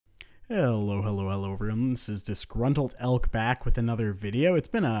Hello everyone. This is Disgruntled Elk back with another video. It's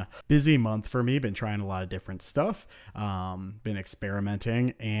been a busy month for me. Been trying a lot of different stuff. Been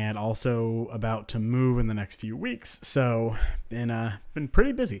experimenting and also about to move in the next few weeks. So been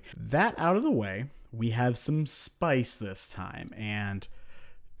pretty busy. That out of the way, we have some spice this time. And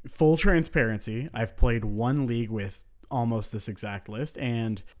full transparency, I've played one league with almost this exact list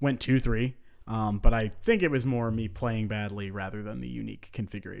and went 2-3. But I think it was more me playing badly rather than the unique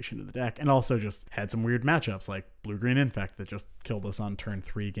configuration of the deck, and also just had some weird matchups like Blue-Green Infect that just killed us on turn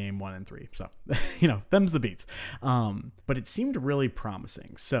 3, game 1 and 3. So, them's the beats. But it seemed really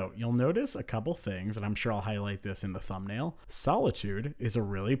promising. So you'll notice a couple things, and I'm sure I'll highlight this in the thumbnail. Solitude is a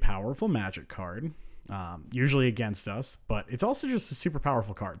really powerful magic card. Usually against us, but it's also just a super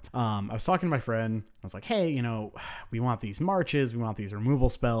powerful card. I was talking to my friend. I was like, hey, we want these marches, we want these removal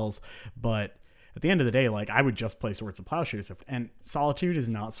spells, but at the end of the day, I would just play Swords of Plowshares. And Solitude is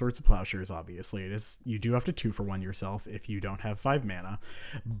not Swords of Plowshares, obviously. It is. You do have to 2-for-1 yourself if you don't have 5 mana,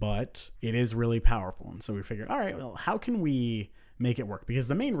 but it is really powerful. And so we figured, all right, well, how can we make it work? Because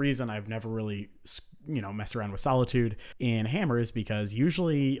the main reason I've never really messed around with Solitude in Hammer is because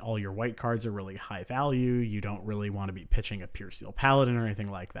usually all your white cards are really high value. You don't really want to be pitching a Pure Steel Paladin or anything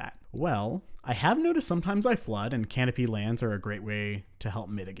like that. Well, I have noticed sometimes I flood, and Canopy lands are a great way to help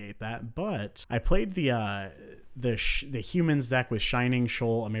mitigate that. But I played the Humans deck with Shining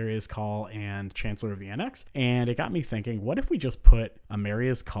Shoal, Emeria's Call, and Chancellor of the NX, and it got me thinking, what if we just put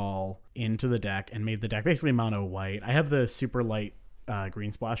Emeria's Call into the deck and made the deck basically mono white? I have the super light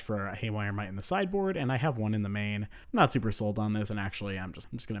green splash for a Haywire Might in the sideboard, and I have one in the main. I'm not super sold on this, and actually I'm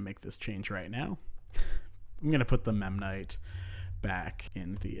just gonna make this change right now. I'm gonna put the Memnite back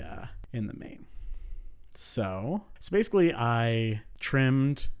in the main. So basically I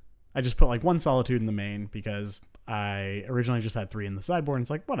just put one Solitude in the main because I originally just had 3 in the sideboard, and it's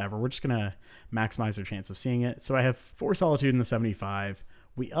like, whatever, we're just gonna maximize our chance of seeing it. So I have 4 Solitude in the 75.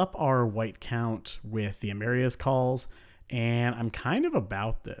 We up our white count with the Emeria's Calls, and I'm kind of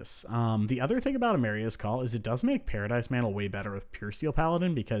about this. The other thing about Emeria's Call is it does make Paradise Mantle way better with Pure Steel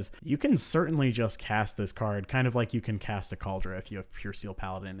Paladin, because you can certainly just cast this card kind of like you can cast a Cauldron if you have Pure Steel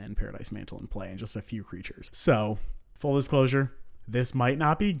Paladin and Paradise Mantle in play and just a few creatures. So, full disclosure, this might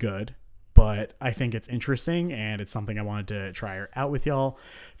not be good, but I think it's interesting, and it's something I wanted to try out with y'all.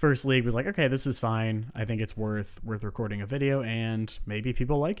 First league was like, okay, this is fine. I think it's worth recording a video, and maybe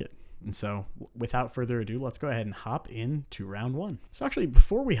people like it. And so without further ado, let's go ahead and hop into round 1. So actually,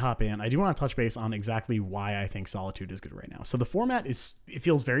 before we hop in, I do want to touch base on exactly why I think Solitude is good right now. So the format it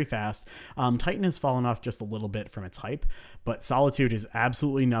feels very fast. Titan has fallen off just a little bit from its hype, but Solitude is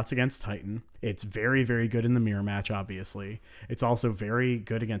absolutely nuts against Titan. It's very, very good in the mirror match, obviously. It's also very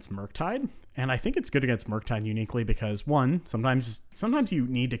good against Murktide. And I think it's good against Murktide uniquely because, one, sometimes you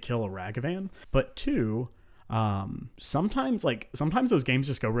need to kill a Ragavan, but 2, sometimes those games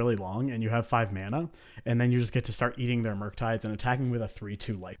just go really long and you have 5 mana, and then you just get to start eating their Murktides and attacking with a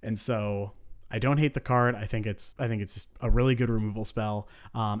 3/2 life. And so I don't hate the card. I think it's just a really good removal spell.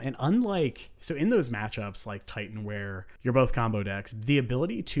 And in those matchups like Titan where you're both combo decks, the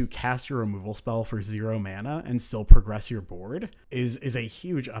ability to cast your removal spell for 0 mana and still progress your board is a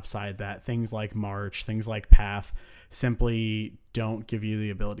huge upside that things like March, things like Path simply don't give you the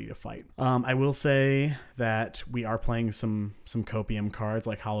ability to fight. I will say that we are playing some copium cards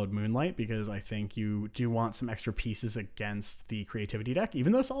like Hallowed Moonlight, because I think you do want some extra pieces against the creativity deck,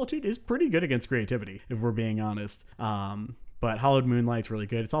 even though Solitude is pretty good against creativity, if we're being honest. But Hallowed Moonlight's really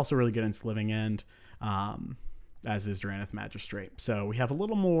good. It's also really good against Living End, as is Drannith Magistrate. So we have a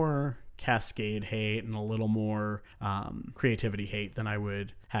little more Cascade hate and a little more creativity hate than I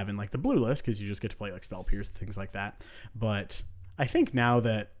would have in the blue list, because you just get to play Spell Pierce, things like that. But I think now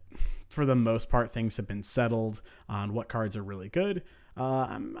that for the most part things have been settled on what cards are really good,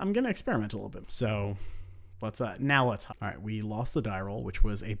 I'm gonna experiment a little bit. So let's all right, we lost the die roll, which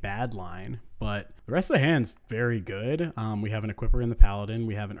was a bad line, but the rest of the hand's very good. We have an Equipper in the Paladin,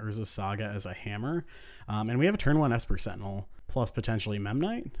 we have an Urza's Saga as a hammer, and we have a turn 1 Esper Sentinel plus potentially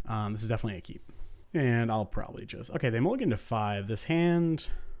Memnite. This is definitely a keep. And I'll probably okay, they mulligan to 5. This hand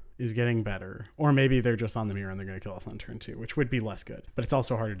is getting better. Or maybe they're just on the mirror and they're going to kill us on turn 2, which would be less good. But it's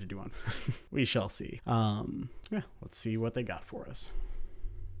also harder to do on. We shall see. Yeah, let's see what they got for us.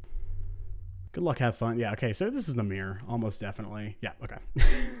 Good luck, have fun. Yeah, okay, so this is the mirror, almost definitely. Yeah, okay.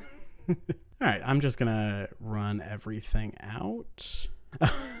 All right, I'm just going to run everything out.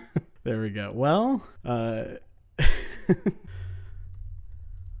 There we go. Well,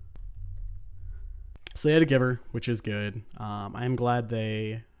 so they had a giver, which is good. I am glad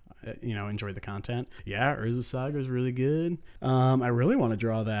they enjoyed the content. Yeah, Urza's Saga is really good. I really want to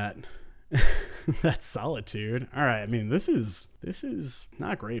draw that That's Solitude. All right. I mean, this is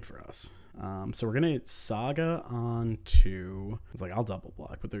not great for us. So we're gonna Saga on 2. It's like I'll double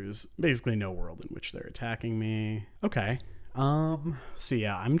block, but there's basically no world in which they're attacking me. Okay. So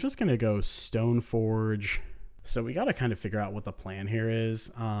yeah, I'm just gonna go Stoneforge. So we gotta kind of figure out what the plan here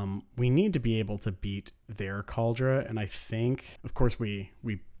is. We need to be able to beat their Cauldron, and I think, of course, we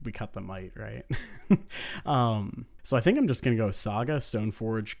cut the might, right? So I think I'm just gonna go Saga,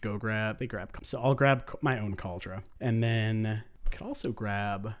 Stoneforge, go grab. They grab. So I'll grab my own Cauldron, and then I could also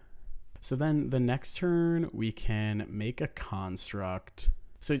grab. So then the next turn we can make a construct.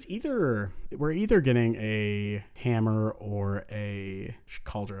 So it's we're either getting a hammer or a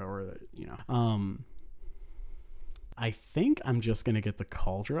Cauldron, or I think I'm just gonna get the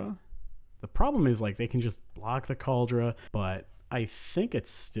Cauldron. The problem is like they can just block the Cauldron, but I think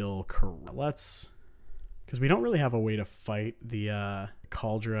it's still correct. Because we don't really have a way to fight the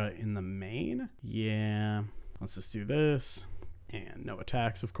Cauldron in the main. Yeah, let's just do this. And no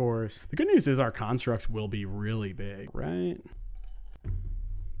attacks, of course. The good news is our constructs will be really big, right?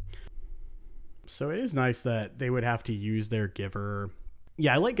 So it is nice that they would have to use their Giver.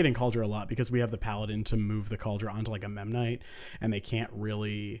 Yeah, I like getting Cauldron a lot because we have the Paladin to move the Cauldron onto like a Memnite, and they can't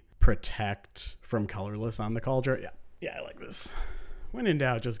really protect from colorless on the Cauldron. Yeah, I like this. When in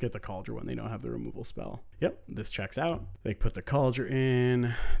doubt, just get the Cauldron when they don't have the removal spell. Yep, this checks out. They put the Cauldron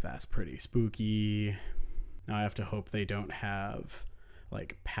in. That's pretty spooky. Now I have to hope they don't have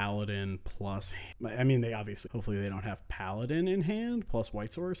like Paladin plus, I mean, they obviously, hopefully they don't have Paladin in hand plus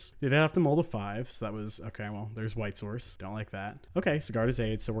White Source. They did have to mold a 5, so that was, okay, well, there's White Source. Don't like that. Okay, Sigarda's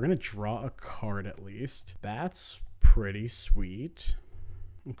Aid, so we're going to draw a card at least. That's pretty sweet.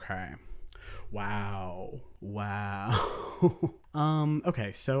 Okay. Wow.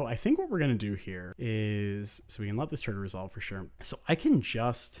 Okay, so I think what we're gonna do here is, so we can let this trigger resolve for sure. So I can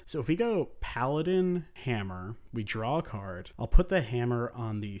just, so if we go Paladin, Hammer, we draw a card. I'll put the Hammer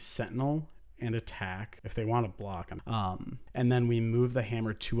on the Sentinel and attack if they want to block him. And then we move the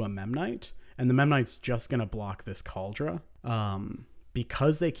Hammer to a Memnite, and the Memnite's just gonna block this Cauldron.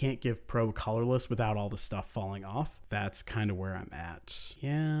 Because they can't give pro colorless without all the stuff falling off, that's kind of where I'm at.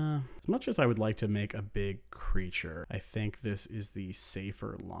 Yeah, as much as I would like to make a big creature, I think this is the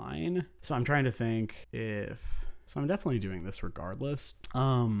safer line. So I'm trying to think if, so I'm definitely doing this regardless.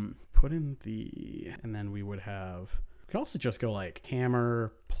 Put in the, and then we would have, we could also just go like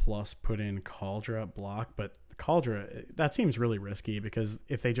Hammer plus put in Cauldron block, but Cauldron, that seems really risky because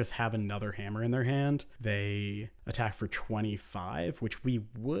if they just have another Hammer in their hand, they attack for 25, which we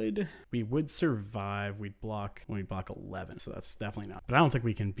would survive. We'd block 11, so that's definitely not. But I don't think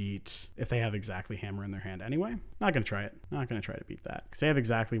we can beat if they have exactly Hammer in their hand anyway. Not gonna try it. Not gonna try to beat that because they have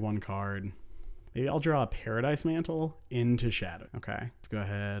exactly one card. Maybe I'll draw a Paradise Mantle into Shadow. Okay, let's go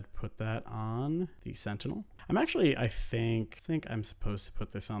ahead, put that on the Sentinel. I'm actually, I think I'm supposed to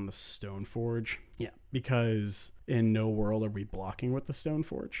put this on the Stoneforge. Yeah, because in no world are we blocking with the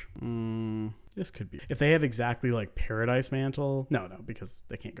Stoneforge. This could be. If they have exactly like Paradise Mantle. No, because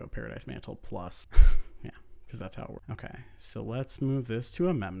they can't go Paradise Mantle plus. Yeah, because that's how it works. Okay, so let's move this to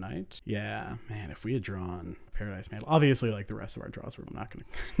a Memnite. Yeah, man, if we had drawn Paradise Mantle, obviously like the rest of our draws, we're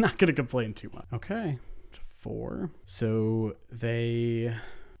not gonna complain too much. Okay, 4. So they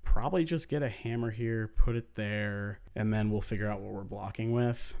probably just get a Hammer here, put it there, and then we'll figure out what we're blocking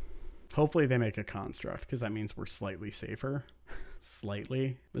with. Hopefully they make a construct because that means we're slightly safer.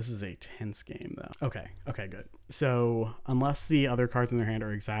 Slightly. This is a tense game though. Okay, good. So unless the other cards in their hand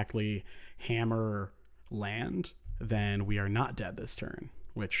are exactly Hammer land, then we are not dead this turn,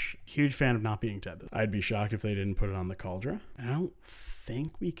 which, huge fan of not being dead. I'd be shocked if they didn't put it on the Cauldron. I don't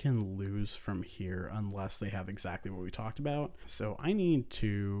think we can lose from here unless they have exactly what we talked about. So I need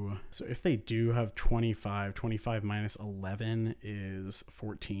to, so if they do have 25 minus 11 is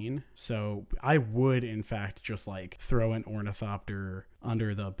 14. So I would in fact just like throw an Ornithopter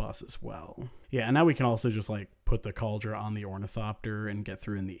under the bus as well. Yeah, and now we can also just like put the Cauldron on the Ornithopter and get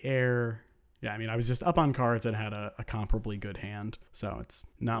through in the air. Yeah, I mean, I was just up on cards and had a comparably good hand, so it's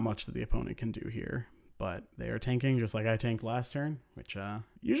not much that the opponent can do here. But they are tanking just like I tanked last turn, which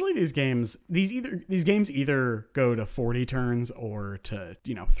usually these games either go to 40 turns or to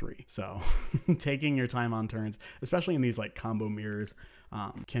 3. So taking your time on turns, especially in these like combo mirrors,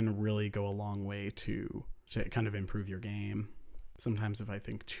 can really go a long way to kind of improve your game. Sometimes if I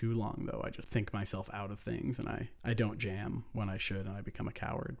think too long, though, I just think myself out of things and I don't jam when I should and I become a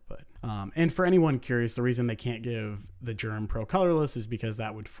coward. But and for anyone curious, the reason they can't give the Germ Pro colorless is because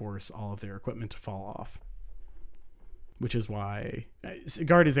that would force all of their equipment to fall off. Which is why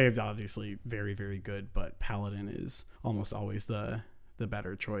Sigarda's Aid is obviously very, very good, but Paladin is almost always the the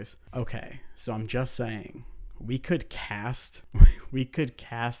better choice. Okay, so I'm just saying we could cast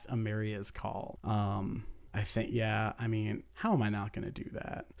Emeria's Call. I think, yeah, I mean, how am I not going to do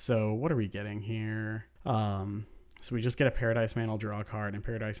that? So what are we getting here? So we just get a Paradise Mantle, draw a card, and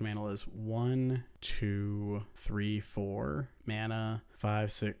Paradise Mantle is 1, 2, 3, 4 mana,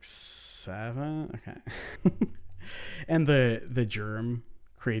 5, 6, 7. Okay. And the germ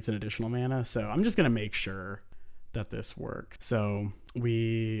creates an additional mana. So I'm just going to make sure that this works. So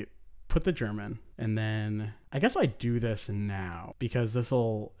we put the germ in, and then I guess I do this now because this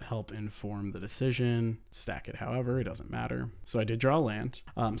will help inform the decision. Stack it however, it doesn't matter. So I did draw a land.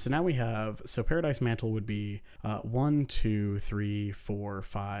 So now we have, so Paradise Mantle would be 1, 2, 3, 4,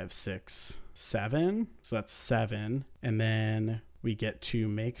 5, 6, 7. So that's 7. And then we get to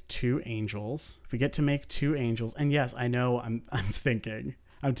make 2 angels. If we get to make 2 angels, and yes, I know I'm thinking,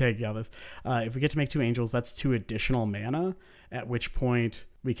 I'm taking all this. If we get to make 2 angels, that's 2 additional mana, at which point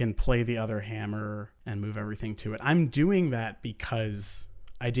we can play the other hammer and move everything to it. I'm doing that because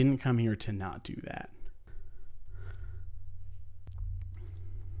I didn't come here to not do that.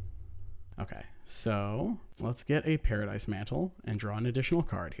 Okay, so let's get a Paradise Mantle and draw an additional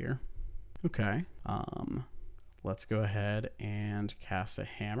card here. Okay, let's go ahead and cast a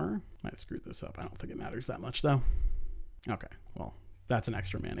hammer. Might have screwed this up. I don't think it matters that much though. Okay, well, that's an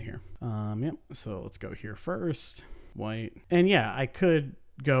extra mana here. Yep, so let's go here first. White. And yeah, I could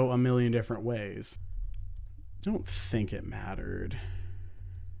go a million different ways. Don't think it mattered.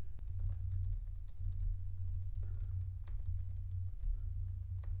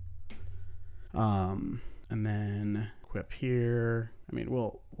 And then equip here. I mean,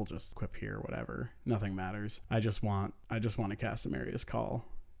 we'll just equip here, whatever. Nothing matters. I just want to cast Emeria's Call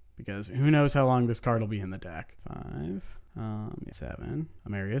because who knows how long this card will be in the deck. 5, 7.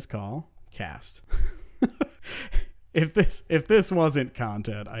 Emeria's Call. Cast. If this wasn't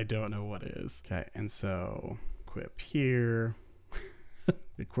content, I don't know what is. Okay, and so equip here.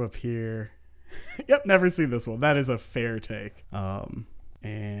 Equip here. Yep, never seen this one. That is a fair take.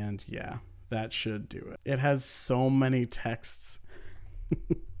 And yeah, that should do it. It has so many texts.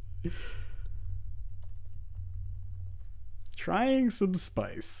 Trying some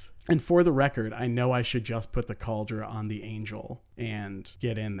spice. And for the record, I know I should just put the Cauldron on the angel and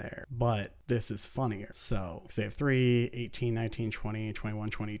get in there, but this is funnier. So say 3, 18, 19, 20, 21,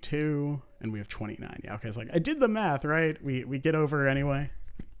 22, and we have 29. Yeah, okay, it's like I did the math, right? We get over anyway.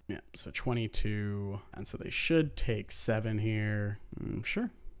 Yeah, so 22, and so they should take 7 here.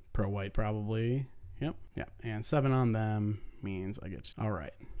 Sure. Pro white probably. Yep. Yeah, and 7 on them means I get, all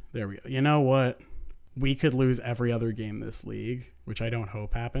right, there we go. You know what? We could lose every other game this league, which I don't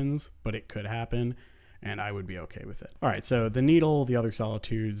hope happens, but it could happen, and I would be okay with it. All right, so the Needle, the other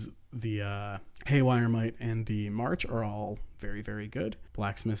Solitudes, the Haywire Might, and the March are all very, very good.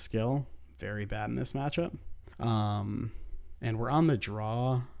 Blacksmith Skill, very bad in this matchup. And we're on the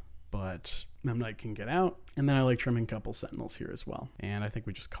draw, but Memnite can get out. And then I like trimming a couple Sentinels here as well. And I think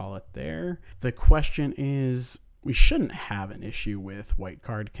we just call it there. The question is, we shouldn't have an issue with white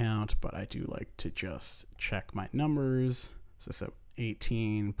card count, but I do like to just check my numbers. So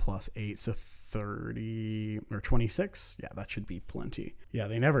 18 plus 8, so 30 or 26. Yeah, that should be plenty. Yeah,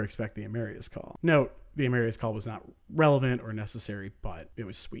 they never expect the Emeria's Call. Note, the Emeria's Call was not relevant or necessary, but it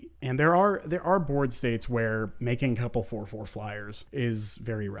was sweet. And there are board states where making a couple 4/4 flyers is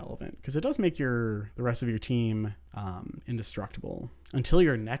very relevant because it does make the rest of your team indestructible until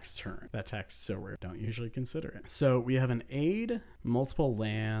your next turn. That text so rare, don't usually consider it. So we have an aid, multiple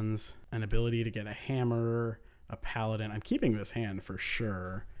lands, an ability to get a hammer, a paladin. I'm keeping this hand for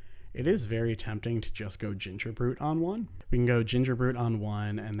sure. It is very tempting to just go Ginger Brute on one. We can go Ginger Brute on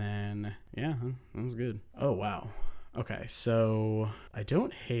one, and then, yeah, that was good. Oh, wow. Okay, so I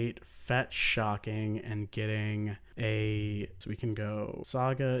don't hate Fetch Shocking and getting so we can go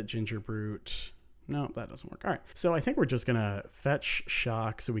Saga, Ginger Brute. No, that doesn't work. All right, so I think we're just gonna Fetch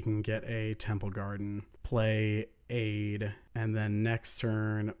Shock so we can get a Temple Garden, play Aid, and then next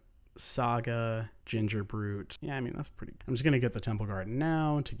turn, Saga, Ginger Brute. Yeah, I mean, that's pretty good. I'm just going to get the Temple Garden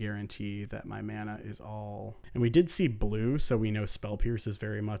now to guarantee that my mana is all... And we did see blue, so we know Spell Pierce is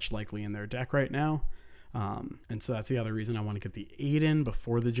very much likely in their deck right now. And so that's the other reason I want to get the 8 in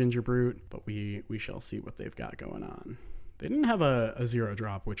before the Ginger Brute, but we shall see what they've got going on. They didn't have a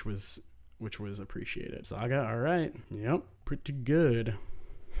 0-drop, which was appreciated. Saga, all right. Yep, pretty good.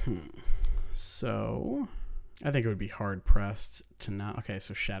 So... I think it would be hard-pressed to not... Okay,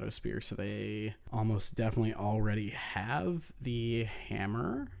 so Shadow Spear. So they almost definitely already have the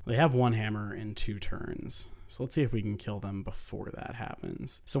hammer. They have one hammer in 2 turns. So let's see if we can kill them before that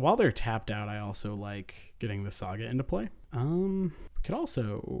happens. So while they're tapped out, I also like getting the Saga into play. We could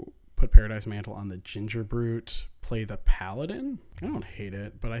also put Paradise Mantle on the Ginger Brute, play the Paladin. I don't hate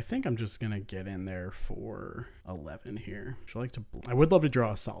it, but I think I'm just going to get in there for 11 here. I would love to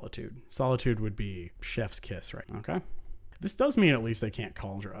draw a Solitude. Solitude would be chef's kiss, right? Okay. This does mean at least they can't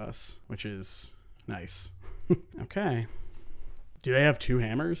Cauldron us, which is nice. Okay. Do they have 2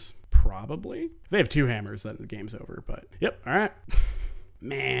 hammers? Probably. If they have 2 hammers, then the game's over, but yep. All right.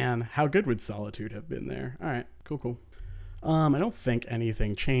 Man, how good would Solitude have been there? All right, cool. I don't think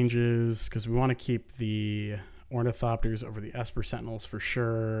anything changes because we want to keep the Ornithopters over the Esper Sentinels for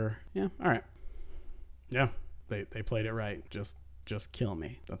sure. Yeah, all right. Yeah, they played it right. Just kill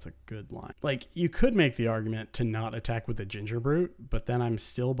me. That's a good line. Like, you could make the argument to not attack with the Ginger Brute, but then I'm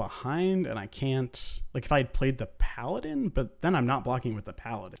still behind and I can't... Like, if I had played the Paladin, but then I'm not blocking with the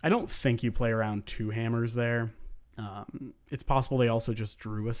Paladin. I don't think you play around 2 hammers there. It's possible they also just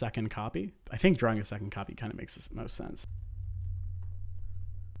drew a second copy. I think drawing a second copy kind of makes the most sense.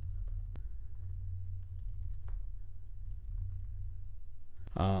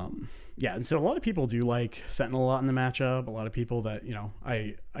 Yeah, and so a lot of people do like Sentinel a lot in the matchup. A lot of people that, you know,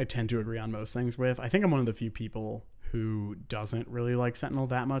 I tend to agree on most things with. I think I'm one of the few people who doesn't really like Sentinel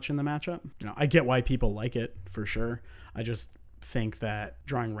that much in the matchup. You know, I get why people like it, for sure. I just think that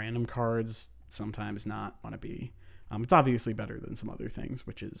drawing random cards sometimes not want to be... it's obviously better than some other things,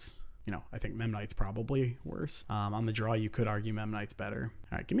 which is, you know, I think Memnite's probably worse. On the draw, you could argue Memnite's better.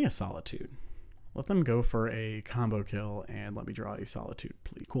 All right, give me a Solitude. Let them go for a combo kill and let me draw a Solitude,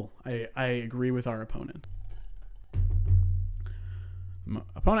 please. Cool. I agree with our opponent.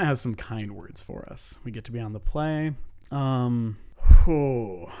 Opponent has some kind words for us. We get to be on the play. I'm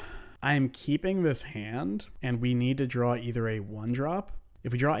keeping this hand, and we need to draw either a 1-drop.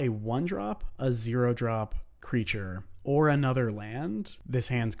 If we draw a 1-drop, a 0-drop creature, or another land, this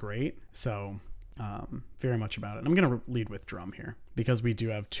hand's great. So very much about it. I'm going to lead with Drum here because we do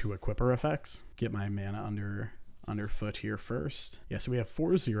have 2 equipper effects. Get my mana underfoot here first. Yeah, so we have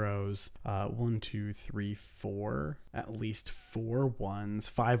 4 zeros, 1, 2, 3, 4, at least 4 ones,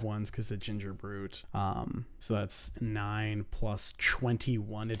 5 ones because the Ginger Brute. So that's 9 plus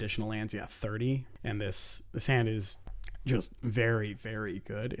 21 additional lands. Yeah, 30. And this hand is just very, very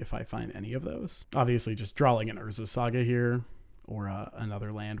good if I find any of those. Obviously, just drawing an Urza Saga here or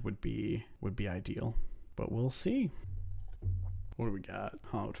another land would be ideal, but we'll see. What do we got?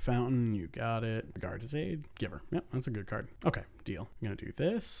 Hollowed Fountain, you got it. Guard's Aid, Giver. Yep, that's a good card. Okay, deal. I'm gonna do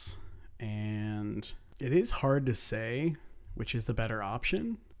this, and it is hard to say which is the better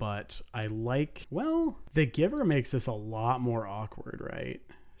option, but I like, well, the Giver makes this a lot more awkward, right?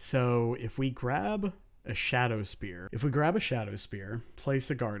 So if we grab a Shadow Spear,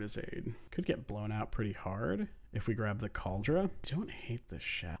 place a Guard's Aid, could get blown out pretty hard. If we grab the Cauldron, I don't hate the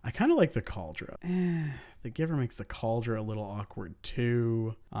Shadow. I kind of like the Cauldron. The Giver makes the Cauldron a little awkward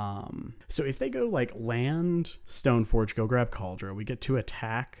too. So if they go like land, Stoneforge, go grab Cauldron, we get to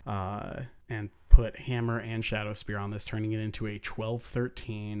attack and put Hammer and Shadow Spear on this, turning it into a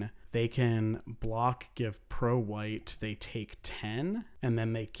 12-13. They can block, give pro white, they take 10, and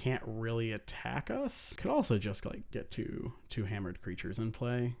then they can't really attack us. Could also just like get two hammered creatures in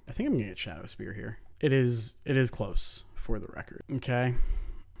play. I think I'm gonna get Shadow Spear here. It is close for the record. Okay.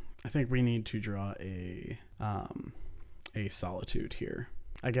 I think we need to draw a Solitude here.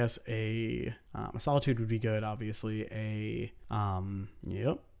 I guess a Solitude would be good, obviously.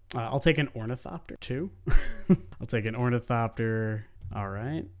 Yep. I'll take an Ornithopter too. I'll take an Ornithopter. All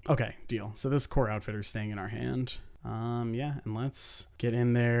right. Okay, deal. So this core outfitter's staying in our hand. Yeah, and let's get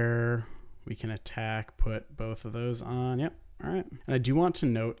in there. We can attack, put both of those on. Yep. All right. And I do want to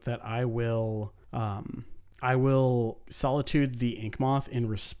note that I will Solitude the Ink Moth in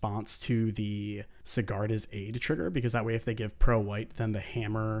response to the Sigarda's Aid trigger, because that way if they give pro white, then the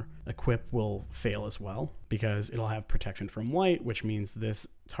Hammer equip will fail as well, because it'll have protection from white, which means this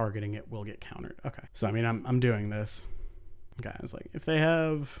targeting it will get countered. Okay. So I mean, I'm doing this. Guys, like if they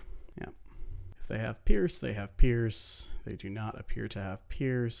have Pierce, they have Pierce. They do not appear to have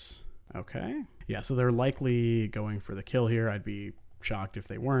Pierce. Okay. Yeah, so they're likely going for the kill here. I'd be shocked if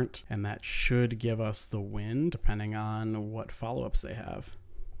they weren't, and that should give us the win depending on what follow-ups they have.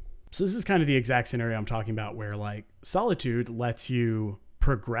 So this is kind of the exact scenario I'm talking about, where like Solitude lets you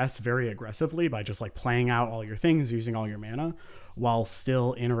progress very aggressively by just like playing out all your things, using all your mana, while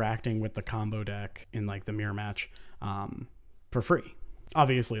still interacting with the combo deck in like the mirror match for free.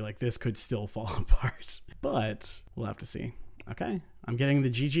 Obviously, like this could still fall apart, but we'll have to see. Okay, I'm getting the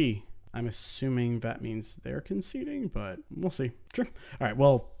GG. I'm assuming that means they're conceding, but we'll see. Sure. All right.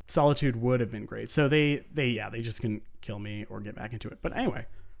 Well, Solitude would have been great. So they just can kill me or get back into it. But anyway,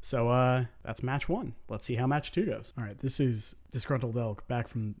 so that's match 1. Let's see how match 2 goes. All right. This is Disgruntled Elk back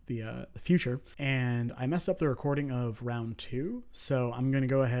from the future, and I messed up the recording of round 2. So I'm going to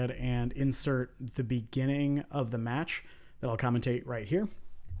go ahead and insert the beginning of the match that I'll commentate right here,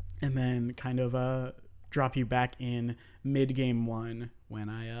 and then kind of drop you back in mid game 1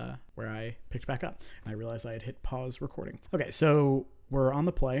 when where I picked back up and I realized I had hit pause recording. Okay, so we're on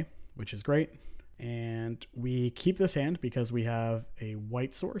the play, which is great, and we keep this hand because we have a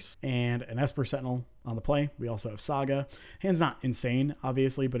white source and an Esper Sentinel on the play. We also have Saga. Hand's not insane,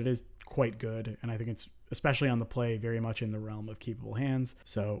 obviously, but it is quite good, and I think it's, especially on the play, very much in the realm of keepable hands.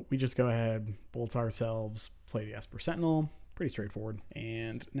 So we just go ahead, bolt ourselves, play the Esper Sentinel. Pretty straightforward.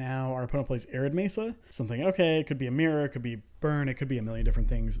 And now our opponent plays Arid Mesa. Something, okay, it could be Emeria, it could be Burn, it could be a million different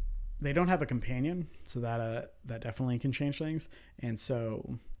things. They don't have a companion, so that definitely can change things. And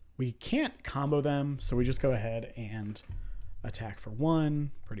so we can't combo them, so we just go ahead and attack for 1.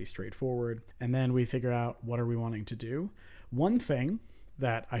 Pretty straightforward. And then we figure out what are we wanting to do. One thing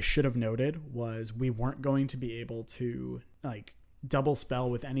that I should have noted was we weren't going to be able to like double spell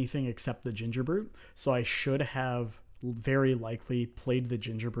with anything except the Ginger Brute. So I should have very likely played the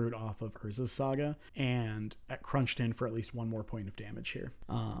Ginger Brute off of Urza's Saga and crunched in for at least 1 more point of damage here.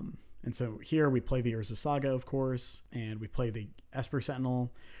 And so here we play the Urza Saga, of course, and we play the Esper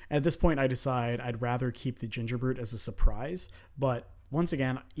Sentinel. At this point, I decide I'd rather keep the Ginger Brute as a surprise, but once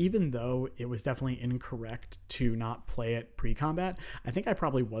again, even though it was definitely incorrect to not play it pre-combat, I think I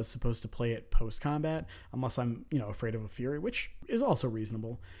probably was supposed to play it post-combat, unless I'm, afraid of a Fury, which is also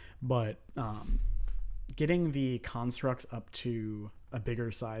reasonable. But getting the constructs up to a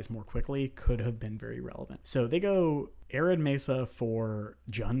bigger size more quickly could have been very relevant. So they go Arid Mesa for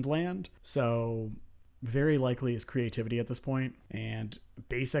Jund land. So very likely is creativity at this point, and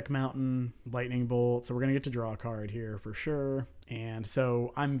basic mountain, lightning bolt. So we're gonna get to draw a card here for sure. And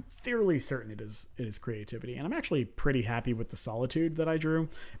so I'm fairly certain it is creativity, and I'm actually pretty happy with the Solitude that I drew,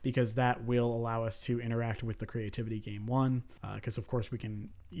 because that will allow us to interact with the creativity game 1, because of course we can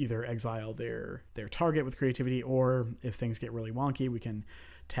either exile their target with creativity, or if things get really wonky, we can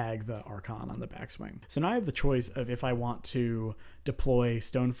tag the Archon on the backswing. So now I have the choice of if I want to deploy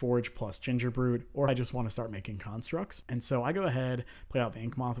Stoneforge plus Ginger Brute, or I just want to start making constructs. And so I go ahead, play out the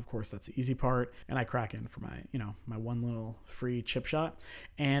Ink Moth, of course, that's the easy part, and I crack in for my, my 1 little free chip shot.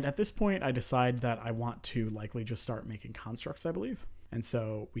 And at this point, I decide that I want to likely just start making constructs, I believe. And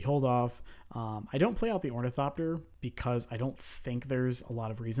so we hold off. I don't play out the Ornithopter because I don't think there's a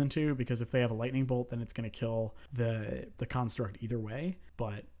lot of reason to, because if they have a lightning bolt, then it's going to kill the construct either way.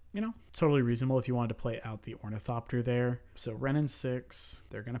 But, totally reasonable if you wanted to play out the Ornithopter there. So Renin 6,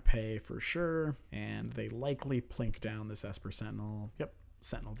 they're going to pay for sure. And they likely plink down this Esper Sentinel. Yep.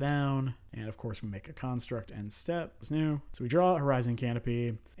 Sentinel down, and of course we make a construct end step. It's new. So we draw a Horizon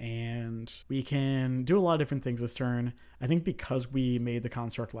Canopy, and we can do a lot of different things this turn. I think because we made the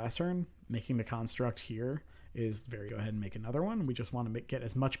construct last turn, making the construct here is go ahead and make another one. We just want to get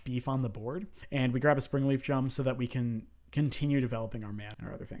as much beef on the board, and we grab a Springleaf Jump so that we can continue developing our mana and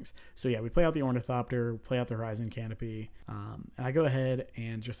our other things. So yeah, we play out the Ornithopter, play out the Horizon Canopy, and I go ahead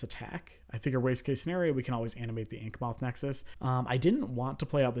and just attack. I figure worst case scenario, we can always animate the Inkmoth Nexus. I didn't want to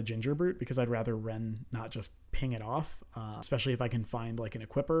play out the Ginger Brute because I'd rather Ren not just ping it off, especially if I can find like an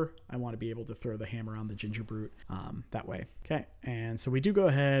equipper. I want to be able to throw the hammer on the Ginger Brute that way. Okay, and so we do go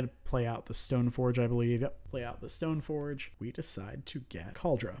ahead, play out the Stoneforge, I believe. Yep, play out the Stoneforge. We decide to get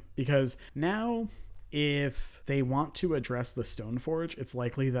Kaldra, because now if they want to address the Stoneforge, it's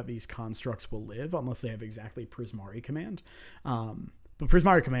likely that these constructs will live unless they have exactly Prismari Command. But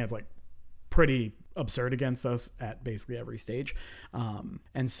Prismari Command is like pretty absurd against us at basically every stage.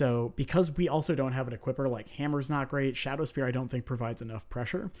 And so because we also don't have an equipper, like Hammer's not great, Shadow Spear I don't think provides enough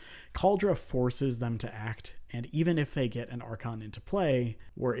pressure, Kaldra forces them to act, and even if they get an Archon into play,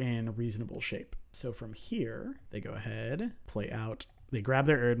 we're in reasonable shape. So from here, they go ahead, play out, they grab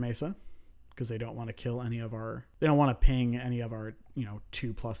their Arid Mesa, because they don't want to kill any of our, they don't want to ping any of our,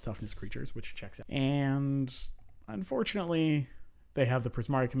 2+ toughness creatures, which checks out. And unfortunately, they have the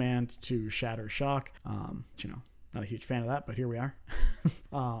Prismari Command to Shatter Shock, which, not a huge fan of that, but here we are.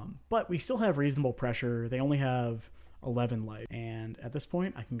 But we still have reasonable pressure. They only have 11 life. And at this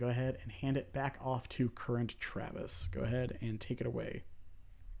point, I can go ahead and hand it back off to current Travis. Go ahead and take it away.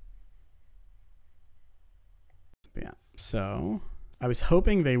 But yeah, so I was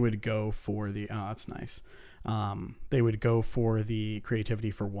hoping they would go for the, oh, that's nice. They would go for the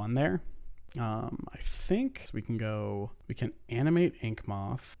creativity for 1 there. I think so we can animate Ink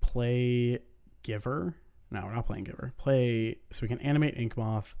Moth, play Giver. No, we're not playing Giver. So we can animate Ink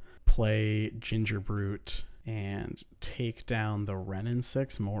Moth, play Ginger Brute, and take down the Renin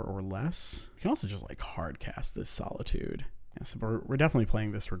 6 more or less. We can also just like hard cast this Solitude. Yeah, so we're definitely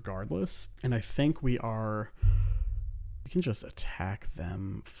playing this regardless. And I think we can just attack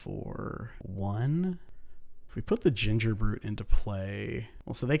them for 1. If we put the Ginger Brute into play,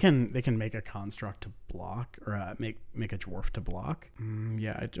 well, so they can make a construct to block, or make a dwarf to block.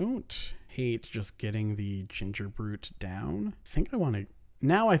 Yeah, I don't hate just getting the Ginger Brute down. I think I want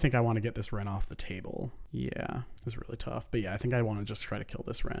to get this Wren off the table. Yeah, it's really tough. But yeah, I think I want to just try to kill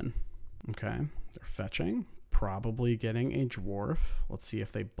this Wren. Okay, they're fetching. Probably getting a dwarf. Let's see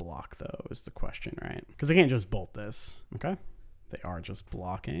if they block, though, is the question, right? Because they can't just bolt this. Okay, they are just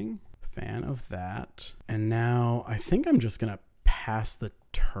blocking. Fan of that. And now I think I'm just going to pass the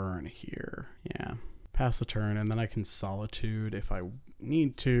turn here. Yeah, pass the turn, and then I can Solitude if I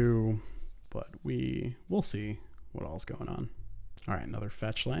need to. But we'll see what all's going on. All right, another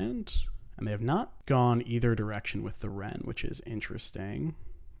fetch land. And they have not gone either direction with the Wren, which is interesting.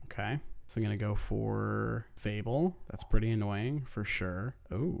 Okay. So I'm going to go for Fable. That's pretty annoying for sure.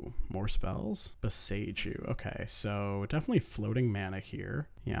 Oh, more spells. Besage You. Okay, so definitely floating mana here.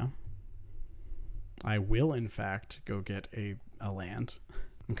 Yeah. I will, in fact, go get a land.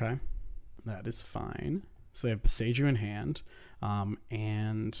 Okay. That is fine. So they have Besage You in hand.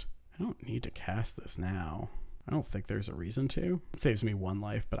 And I don't need to cast this now. I don't think there's a reason to. It saves me 1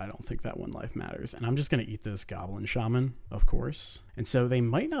 life, but I don't think that 1 life matters. And I'm just going to eat this Goblin Shaman, of course. And so they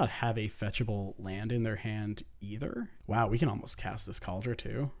might not have a fetchable land in their hand either. Wow, we can almost cast this Cauldron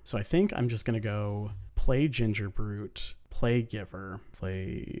too. So I think I'm just going to go play Ginger Brute, play Giver,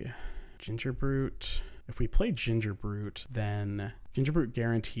 play Ginger Brute. If we play Ginger Brute, then Ginger Brute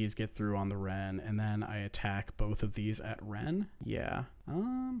guarantees get through on the Wren, and then I attack both of these at Wren. Yeah.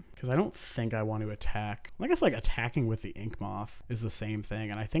 Because I don't think I want to attack. I guess like attacking with the Ink Moth is the same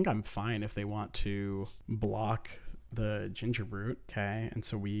thing, and I think I'm fine if they want to block the Ginger Brute. Okay, and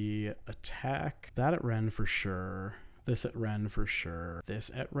so we attack that at Wren for sure. This at Wren for sure.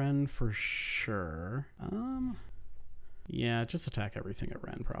 This at Wren for sure. Yeah, just attack everything at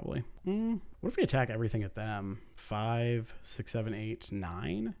Wren, probably. What if we attack everything at them? 5, 6, 7, 8,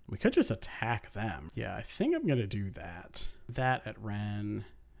 9? We could just attack them. Yeah, I think I'm going to do that. That at Wren,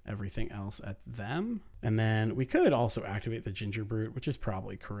 everything else at them. And then we could also activate the Ginger Brute, which is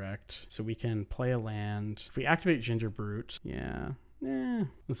probably correct. So we can play a land. If we activate Ginger Brute, yeah,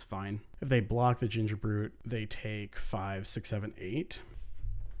 that's fine. If they block the Ginger Brute, they take 5, 6, 7, 8.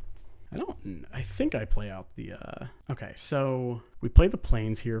 I think I play out the, okay, so we play the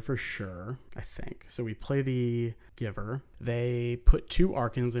Plains here for sure, I think. So we play the Giver. They put 2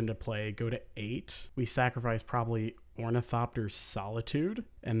 Archons into play, go to 8. We sacrifice probably Ornithopter's Solitude,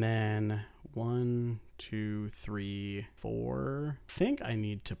 and then 1, 2, 3, 4. I think I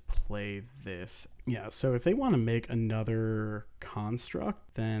need to play this. Yeah, so if they want to make another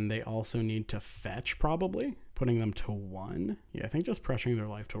construct, then they also need to fetch probably, putting them to 1. Yeah, I think just pressuring their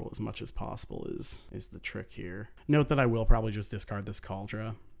life total as much as possible is the trick here. Note that I will probably just discard this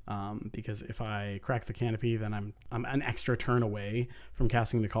Cauldron. Because if I crack the Canopy, then I'm an extra turn away from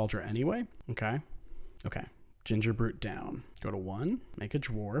casting the Cauldron anyway. Okay. Ginger Brute down. Go to 1, make a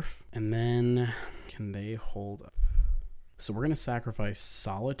dwarf, and then can they hold up? So we're gonna sacrifice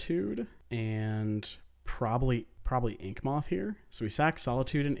Solitude and probably Ink Moth here. So we sack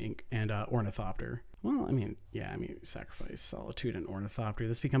Solitude and Ornithopter. Well, sacrifice Solitude and Ornithopter.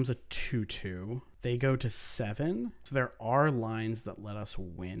 This becomes a 2/2. They go to 7. So there are lines that let us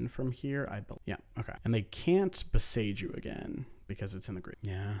win from here. Yeah, okay. And they can't Besage You again because it's in the grid.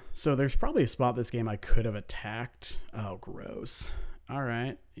 Yeah. So there's probably a spot this game I could have attacked. Oh, gross. All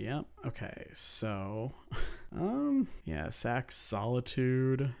right. Yep. Okay. So, yeah, sack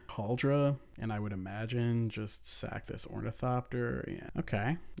Solitude, Cauldron, and I would imagine just sack this Ornithopter. Yeah.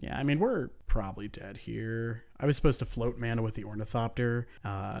 Okay. Yeah. I mean, we're probably dead here. I was supposed to float mana with the Ornithopter.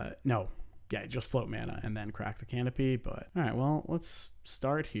 No. Yeah, just float mana and then crack the Canopy. But all right. Well, let's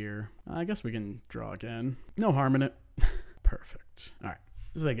start here. I guess we can draw again. No harm in it. Perfect. All right.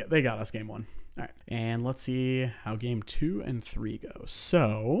 So they got us game 1. All right, and let's see how game 2 and 3 go.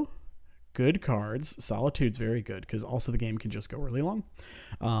 So, good cards. Solitude's very good because also the game can just go really long.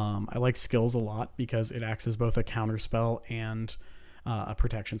 I like Skills a lot because it acts as both a counter spell and a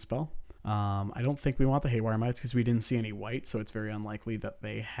protection spell. I don't think we want the Haywire Mites because we didn't see any white, so it's very unlikely that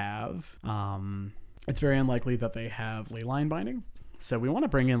they have. Leyline Binding. So we want to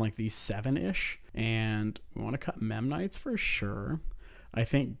bring in like these 7-ish, and we want to cut Memnites for sure. I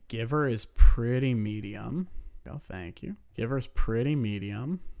think Giver is pretty medium. Oh, thank you. Giver's pretty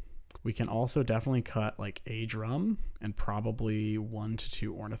medium. We can also definitely cut like a drum and probably 1 to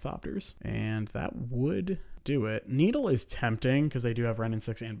 2 ornithopters. And that would do it. Needle is tempting because they do have Renin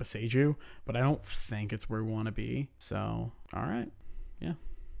 6 and Boseiju, but I don't think it's where we want to be. So, all right. Yeah.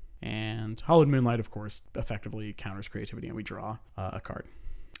 And Hollowed Moonlight, of course, effectively counters creativity, and we draw a card.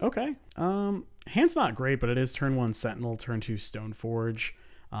 Okay. Hand's not great, but it is turn 1 Sentinel, turn 2 Stoneforge.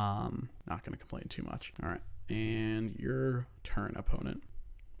 Not going to complain too much. All right. And your turn, opponent.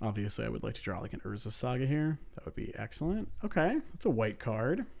 Obviously, I would like to draw like an Urza Saga here. That would be excellent. Okay. That's a white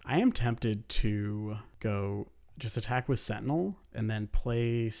card. I am tempted to go just attack with Sentinel and then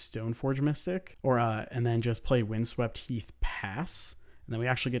play Stoneforge Mystic, or and then just play Windswept Heath Pass. And then we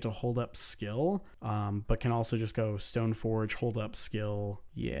actually get to hold up skill, but can also just go Stoneforge, hold up skill.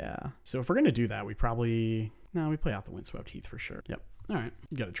 Yeah. So if we're going to do that, we probably... No, we play out the Windswept Heath for sure. Yep. All right.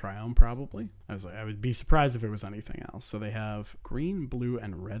 Get a Triome probably. I would be surprised if it was anything else. So they have green, blue,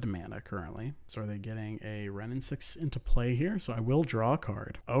 and red mana currently. So are they getting a Renin 6 into play here? So I will draw a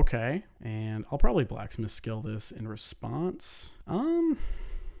card. Okay. And I'll probably Blacksmith Skill this in response.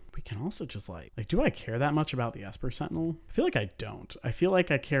 We can also just like, do I care that much about the Esper Sentinel? I feel like I don't. I feel like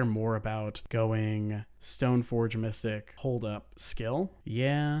I care more about going Stoneforge Mystic, hold up skill.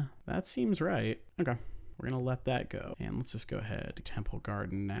 Yeah, that seems right. Okay, we're gonna let that go. And let's just go ahead. Temple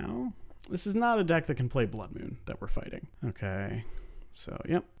Garden now. This is not a deck that can play Blood Moon that we're fighting. Okay, so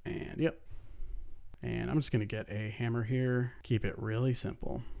yep, and yep. And I'm just gonna get a hammer here. Keep it really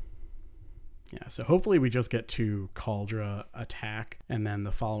simple. Yeah, so hopefully we just get to Cauldra, attack, and then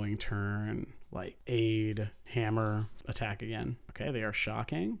the following turn, like, aid, hammer, attack again. Okay, they are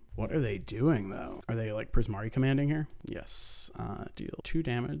shocking. What are they doing, though? Are they, like, Prismari commanding here? Yes, deal 2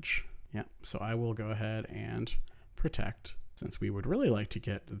 damage. Yeah, so I will go ahead and protect, since we would really like to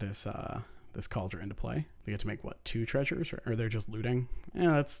get this, this Cauldra into play. They get to make, what, 2 treasures? Or they're just looting?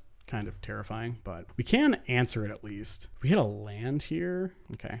 Yeah, that's kind of terrifying, but we can answer it at least. If we hit a land here,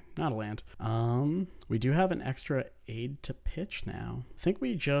 okay, not a land. We do have an extra aid to pitch now. I think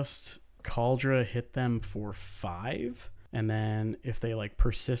we just Cauldra hit them for 5, and then if they like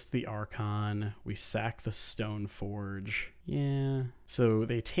persist the Archon, we sack the Stoneforge. Yeah, so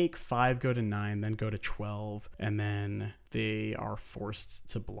they take 5, go to 9, then go to 12, and then they are forced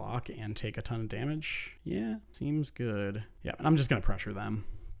to block and take a ton of damage. Yeah, seems good. Yeah, and I'm just gonna pressure them.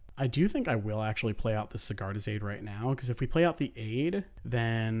 I do think I will actually play out the Sigarda's Aid right now, because if we play out the Aid,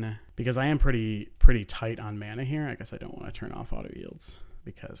 then, because I am pretty tight on mana here, I guess I don't want to turn off auto yields,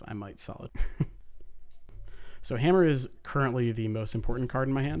 because I might solid. So Hammer is currently the most important card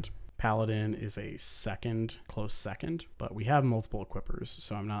in my hand. Paladin is a close second, but we have multiple equippers,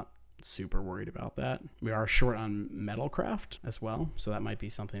 so I'm not super worried about that. We are short on Metalcraft as well, so that might be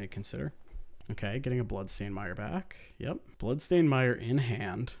something to consider. Okay, getting a Bloodstained Mire back. Yep, Bloodstained Mire in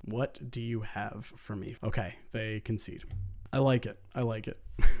hand. What do you have for me? Okay, they concede. I like it. I like it.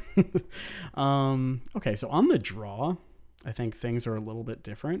 Okay, so on the draw, I think things are a little bit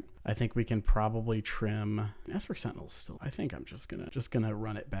different. I think we can probably trim Esper Sentinels still. I think I'm just gonna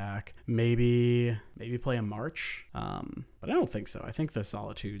run it back. Maybe play a March. But I don't think so. I think the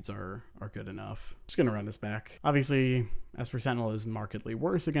Solitudes are good enough. Just gonna run this back. Obviously, Esper Sentinel is markedly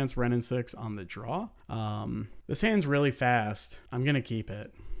worse against Renin 6 on the draw. This hand's really fast. I'm gonna keep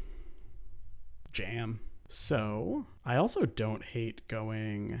it. Jam. So I also don't hate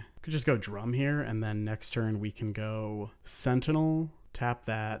going, could just go Drum here, and then next turn we can go Sentinel, tap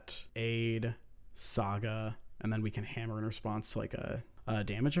that, Aid, Saga, and then we can Hammer in response to like a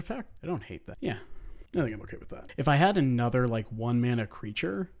damage effect. I don't hate that. Yeah, I think I'm okay with that. If I had another like 1 mana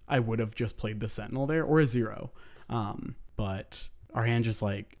creature, I would have just played the Sentinel there, or a 0. But our hand just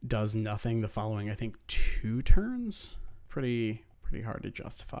like does nothing the following, I think, 2 turns. Pretty hard to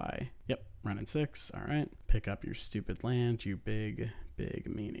justify. Yep, Renin 6. All right, pick up your stupid land, you big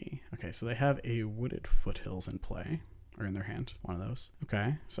meanie. Okay, so they have a Wooded Foothills in play, or in their hand, one of those.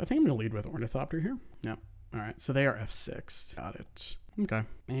 Okay, so I think I'm gonna lead with Ornithopter here. Yep. All right, so they are F6. Got it. Okay,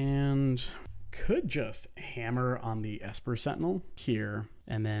 and could just hammer on the Esper Sentinel here,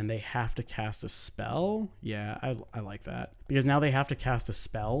 and then they have to cast a spell. Yeah, I like that, because now they have to cast a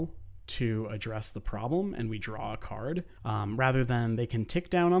spell to address the problem, and we draw a card, rather than they can tick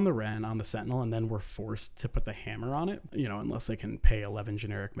down on the Ren on the Sentinel, and then we're forced to put the hammer on it, you know, unless they can pay 11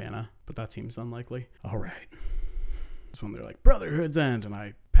 generic mana, but that seems unlikely. All right, it's when they're like Brotherhood's End, and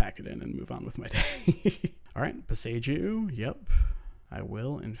I pack it in and move on with my day. All right, Boseiju. Yep, I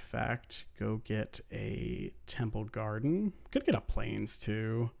will in fact go get a Temple Garden. Could get a Plains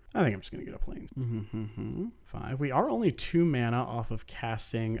too. I think I'm just going to get a Plains. 5. We are only 2 mana off of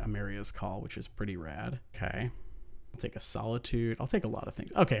casting Emeria's Call, which is pretty rad. Okay. I'll take a Solitude. I'll take a lot of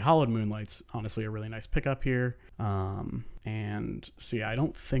things. Okay, Hallowed Moonlight's honestly a really nice pickup here. And so yeah, I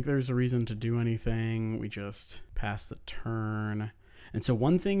don't think there's a reason to do anything. We just pass the turn. And so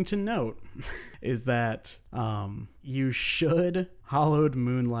one thing to note is that you should Hallowed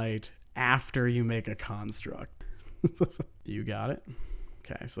Moonlight after you make a construct. You got it.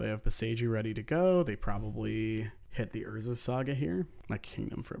 Okay, so they have Beseiju ready to go. They probably hit the Urza Saga here. My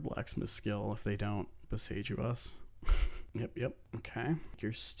Kingdom for a Blacksmith skill if they don't Beseiju us. Yep. Okay.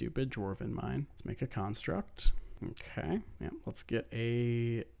 Your stupid Dwarven Mine. Let's make a construct. Okay. Yep. Let's get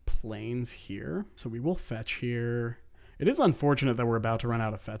a Plains here. So we will fetch here. It is unfortunate that we're about to run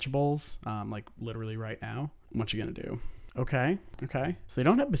out of fetchables, like literally right now. What you gonna do? Okay. So they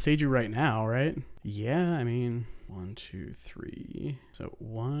don't have Beseiju right now, right? Yeah, I mean, 1, 2, 3. So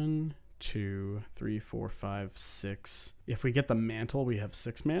 1, 2, 3, 4, 5, 6. If we get the Mantle, we have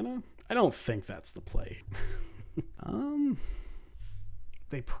 6 mana. I don't think that's the play.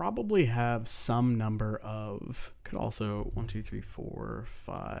 They probably have some number of, could also 1, 2, 3, 4,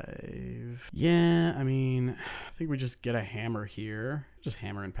 5. Yeah, I mean, I think we just get a hammer here. Just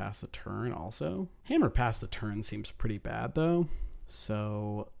hammer and pass the turn also. Hammer past the turn seems pretty bad though.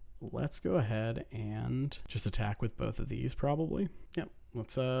 So let's go ahead and just attack with both of these probably. Yep,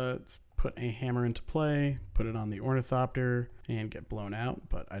 let's put a hammer into play, put it on the Ornithopter, and get blown out,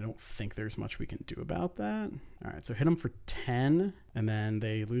 but I don't think there's much we can do about that. All right, so hit them for 10, and then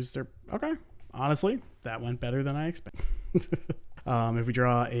they lose their... Okay, honestly, that went better than I expected. If we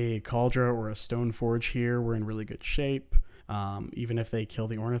draw a Cauldra or a Stoneforge here, we're in really good shape. Even if they kill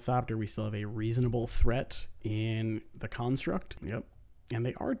the Ornithopter, we still have a reasonable threat in the Construct. Yep. And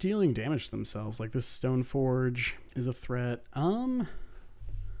they are dealing damage to themselves. Like this Stoneforge is a threat.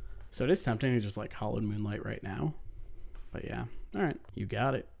 So it is tempting to just like Hallowed Moonlight right now. But yeah. All right. You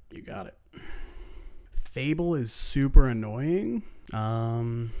got it. Fable is super annoying.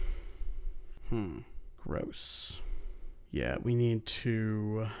 Gross. Yeah, we need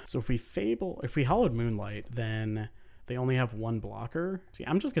to... So if we Hallowed Moonlight, then they only have 1 blocker. See,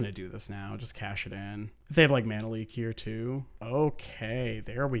 I'm just going to do this now. Just cash it in. If they have like Mana Leak here too. Okay,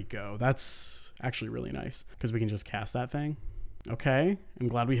 there we go. That's actually really nice because we can just cast that thing. Okay, I'm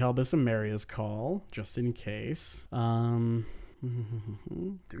glad we held this Emeria's Call, just in case. Do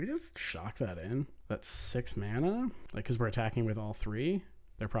we just shock that in? That's 6 mana? Like, because we're attacking with all 3?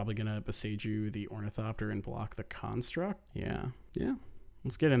 They're probably going to Beseiju the Ornithopter and block the Construct? Yeah.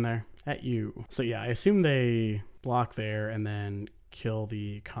 Let's get in there. At you. So yeah, I assume they block there and then kill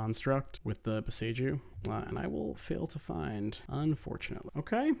the Construct with the Beseiju. And I will fail to find, unfortunately.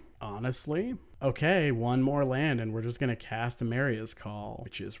 Okay, honestly. Okay, 1 more land and we're just going to cast Emeria's Call,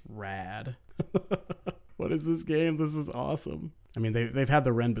 which is rad. What is this game? This is awesome. I mean, they've had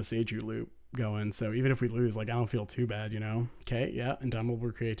the Ren Beseiju loop going, so even if we lose, like, I don't feel too bad, you know? Okay, yeah,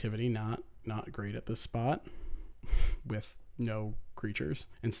 Indomitable Creativity, not great at this spot with no creatures.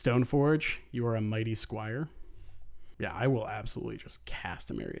 And Stoneforge, you are a mighty squire. Yeah, I will absolutely just cast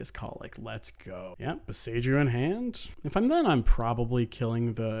Emeria's Call. Like, let's go. Yeah, Beseiju in hand. If I'm then, I'm probably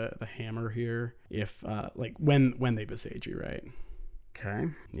killing the hammer here. If like when they Beseiju, right? Okay.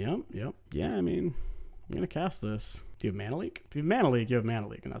 Yep. Yeah, I mean, I'm gonna cast this. Do you have Mana Leak? If you have Mana Leak, you have Mana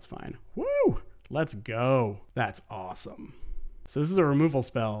Leak, and that's fine. Woo! Let's go. That's awesome. So this is a removal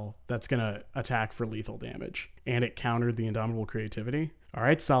spell that's gonna attack for lethal damage, and it countered the Indomitable Creativity. All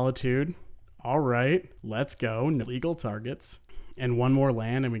right, Solitude. All right, let's go. Legal targets. And 1 more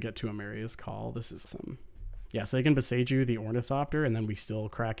land and we get to Emeria's Call. This is some... Yeah, so they can Beseiju the Ornithopter and then we still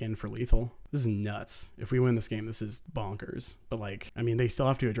crack in for lethal. This is nuts. If we win this game, this is bonkers. But like, I mean, they still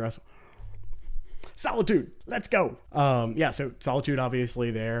have to address... Solitude, let's go. Yeah, so Solitude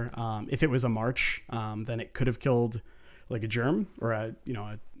obviously there. If it was a March, then it could have killed like a Germ or a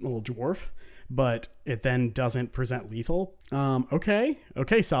little dwarf. But it then doesn't present lethal. Okay,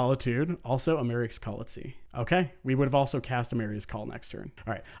 Solitude. Also, Emeria's Call, let's see. Okay, we would have also cast Emeria's Call next turn.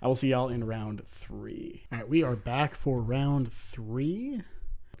 All right, I will see y'all in round 3. All right, we are back for round 3.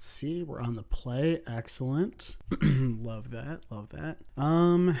 Let's see, we're on the play. Excellent. Love that.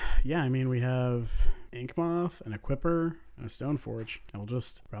 Yeah, I mean, we have Inkmoth, an Equipper, and a Stoneforge. I will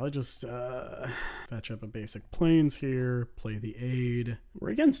probably just fetch up a basic Plains here, play the Aid. We're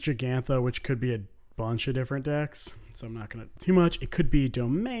against Gigantha, which could be a bunch of different decks, so I'm not gonna too much. It could be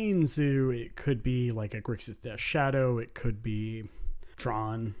Domain Zoo, it could be like a Grixis Death Shadow, it could be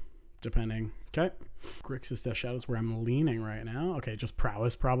Tron, depending. Okay, Grixis Death Shadows where I'm leaning right now. Okay, just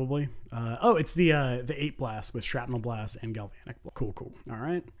prowess probably. Oh, it's the 8 blast with shrapnel blast and galvanic. Cool. All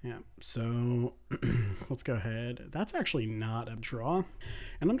right, yeah. So let's go ahead. That's actually not a draw,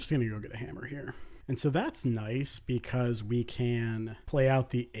 and I'm just gonna go get a hammer here. And so that's nice because we can play out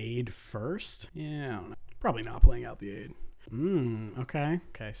the aid first. Yeah, I don't know. Probably not playing out the aid. Okay.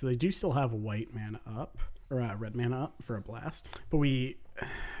 So they do still have white mana up, or red mana up for a blast, but we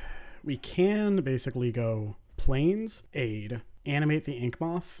can basically go plains, aid, animate the ink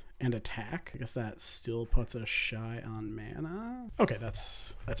moth, and attack. I guess that still puts us shy on mana. Okay,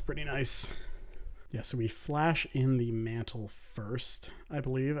 that's pretty nice. Yeah, so we flash in the mantle first, I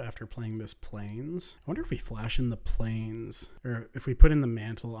believe, after playing this plains. I wonder if we flash in the plains, or if we put in the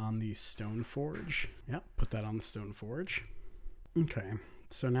mantle on the stone forge. Yep, put that on the stone forge. Okay,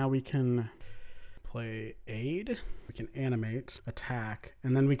 so now we can play aid, we can animate, attack,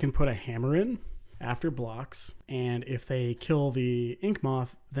 and then we can put a hammer in after blocks. And if they kill the ink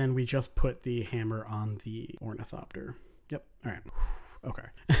moth, then we just put the hammer on the ornithopter. Yep, all right.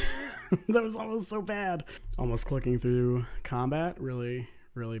 Okay. That was almost so bad. Almost clicking through combat. Really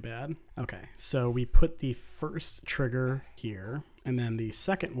bad. Okay, so we put the first trigger here, and then the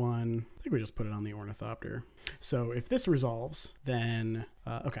second one, I think we just put it on the ornithopter. So if this resolves, then,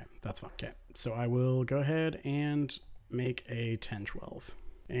 okay, that's fine. Okay, so I will go ahead and make a 10-12.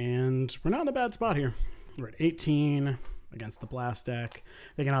 And we're not in a bad spot here. We're at 18 against the blast deck.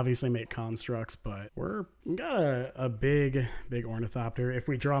 They can obviously make constructs, but we got a big ornithopter. If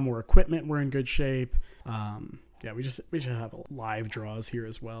we draw more equipment, we're in good shape. Yeah, we should have live draws here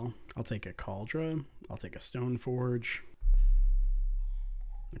as well. I'll take a Cauldron. I'll take a Stone Forge.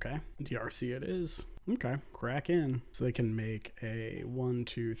 Okay, DRC it is. Okay, crack in. So they can make a 1,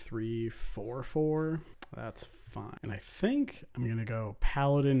 2, 3, 4, 4. That's fine. And I think I'm gonna go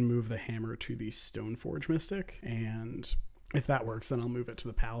Paladin, move the hammer to the Stoneforge Mystic, and if that works, then I'll move it to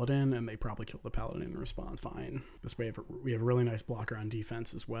the Paladin, and they probably kill the Paladin in response. Fine. This way we have a really nice blocker on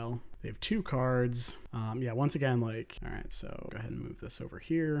defense as well. They have 2 cards. Yeah, once again, like, all right, so go ahead and move this over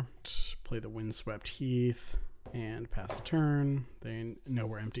here. Play the Windswept Heath and pass the turn. They know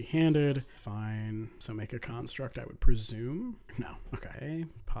we're empty-handed. Fine. So make a construct, I would presume. No. Okay.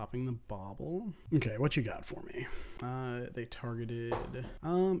 Popping the bauble. Okay, what you got for me? They targeted...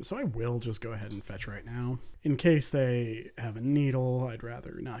 so I will just go ahead and fetch right now. In case they have a needle, I'd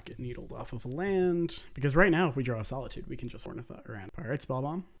rather not get needled off of a land. Because right now, if we draw a Solitude, we can just ornithopter around. Alright,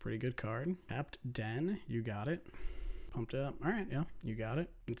 Spellbomb. Pretty good card. Tapped Den. You got it. Pumped it up. All right, yeah, you got it.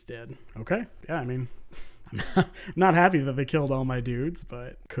 It's dead. Okay. Yeah, I mean, I'm not happy that they killed all my dudes,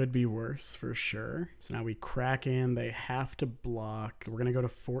 but could be worse for sure. So now we crack in. They have to block. We're going to go to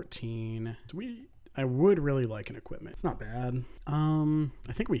 14. So I would really like an equipment. It's not bad.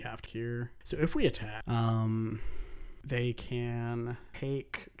 I think we have to here. So if we attack, they can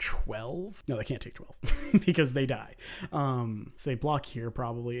take 12. No, they can't take 12 because they die. So they block here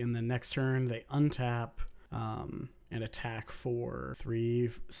probably. And then next turn, they untap, and attack for 3,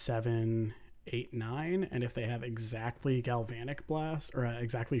 7, 8, 9. And if they have exactly Galvanic Blast, or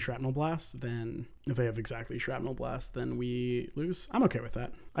exactly Shrapnel Blast, then if they have exactly Shrapnel Blast, then we lose. I'm okay with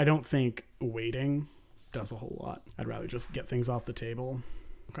that. I don't think waiting does a whole lot. I'd rather just get things off the table.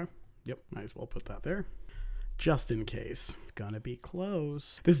 Okay. Yep. Might as well put that there, just in case. It's gonna be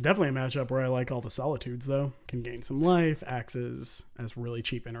close. This is definitely a matchup where I like all the Solitudes, though. Can gain some life, acts as really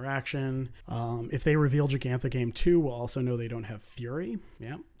cheap interaction. If they reveal Gigantha Game 2, we'll also know they don't have Fury.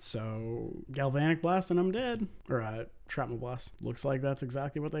 Yeah, so Galvanic Blast and I'm dead. Or Shrapnel Blast. Looks like that's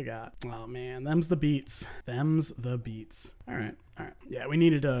exactly what they got. Oh man, them's the beats. Them's the beats. All right. Yeah, we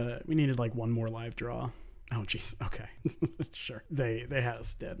needed like one more live draw. Oh, jeez. Okay. Sure. They had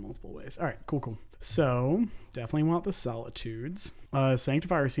us dead multiple ways. All right. Cool. So, definitely want the Solitudes.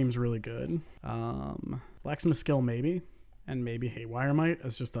 Sanctifier seems really good. Blacksmith Skill, maybe. And maybe Haywire Might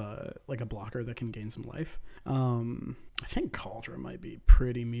as just like a blocker that can gain some life. I think Cauldron might be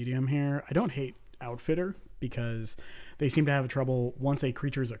pretty medium here. I don't hate Outfitter because they seem to have trouble once a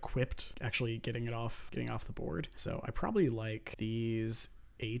creature is equipped actually getting off the board. So, I probably like these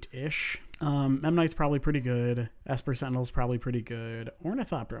 8-ish. Memnite's probably pretty good. Esper Sentinel's probably pretty good.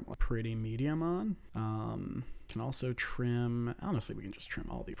 Ornithopter I'm pretty medium on. Can also trim, honestly we can just trim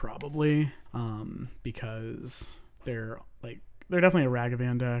all these probably, because they're definitely a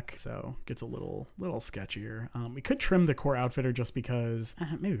Ragavan deck, so gets a little sketchier. We could trim the core outfitter just because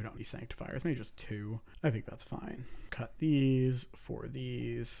maybe we don't need sanctifiers, maybe just 2. I think that's fine. Cut these for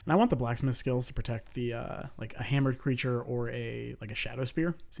these, and I want the blacksmith skills to protect the like a hammered creature or a shadow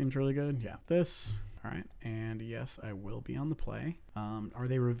spear. Seems really good. Yeah, this. All right, and yes, I will be on the play. Are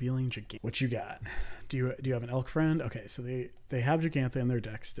they revealing Gigantha? What you got? Do you have an elk friend? Okay, so they have Gigantha in their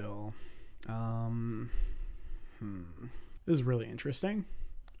deck still. This is really interesting.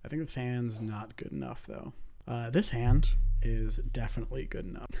 I think this hand's not good enough though. This hand is definitely good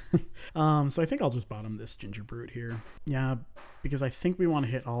enough. So I think I'll just bottom this Ginger Brute here. Yeah, because I think we want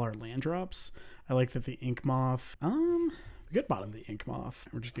to hit all our land drops. I like that the Ink Moth. We could bottom the Ink Moth.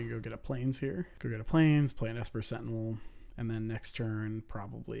 We're just gonna go get a Plains here. Go get a Plains, play an Esper Sentinel, and then next turn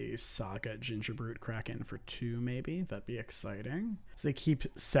probably Saga Ginger Brute Kraken for 2 maybe. That'd be exciting. So they keep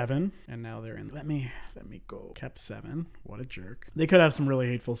 7, and now they're in. Let me go. Kept 7. What a jerk. They could have some really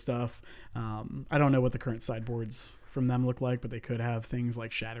hateful stuff. I don't know what the current sideboards from them look like, but they could have things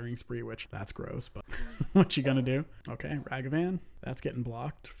like Shattering Spree, which that's gross, but what you gonna do? Okay, Ragavan. That's getting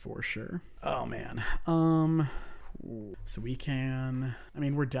blocked for sure. Oh man. So we can, I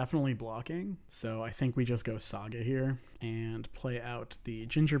mean, we're definitely blocking. So I think we just go Saga here and play out the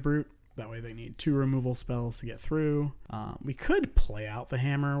Ginger Brute. That way they need 2 removal spells to get through. We could play out the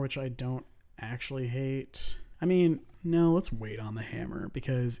Hammer, which I don't actually hate. I mean, no, let's wait on the Hammer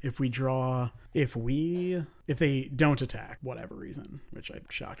because if we draw, if they don't attack, whatever reason, which I'm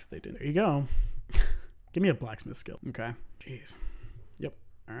shocked if they did. There you go. Give me a blacksmith skill. Okay. Jeez. Yep.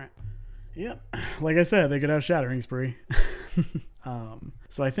 All right. Yep, like I said, they could have Shattering Spree.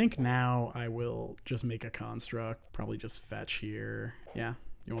 So I think now I will just make a construct, probably just fetch here. Yeah,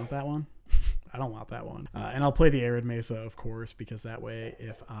 you want that one? I don't want that one. And I'll play the Arid Mesa, of course, because that way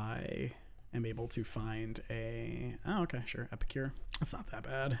if I am able to find a... Oh, okay, sure, Epicure. That's not that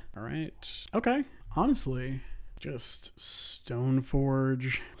bad. All right. Okay, honestly... Just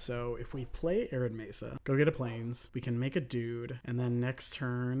Stoneforge. So if we play Arid Mesa, go get a Plains, we can make a dude, and then next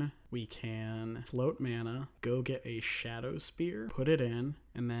turn we can float mana, go get a Shadow Spear, put it in,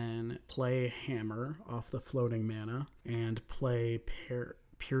 and then play Hammer off the floating mana, and play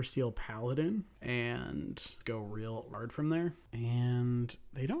Pure Steel Paladin, and go real hard from there. And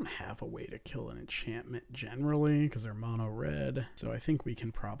they don't have a way to kill an enchantment generally because they're mono red. So I think we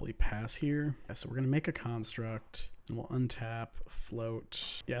can probably pass here. Yeah, so we're going to make a construct and we'll untap,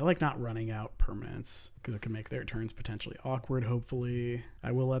 float. Yeah, I like not running out permanents because it can make their turns potentially awkward, hopefully.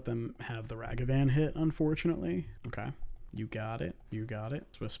 I will let them have the Ragavan hit, unfortunately. Okay, you got it. You got it.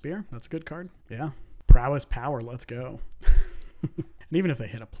 Swift Spear, that's a good card. Yeah. Prowess Power, let's go. And even if they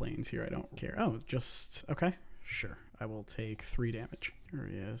hit a Plains here, I don't care. Oh, just, okay, sure. I will take 3 damage.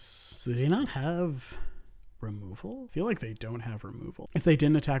 Curious. So do they not have removal? I feel like they don't have removal. If they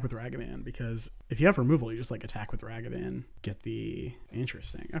didn't attack with Ragavan, because if you have removal, you just like attack with Ragavan, get the,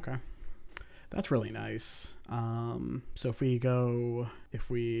 interesting, okay. That's really nice. So if we go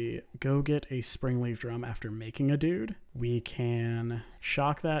get a Springleaf Drum after making a dude, we can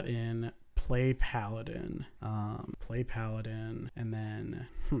shock that in, play Paladin, and then,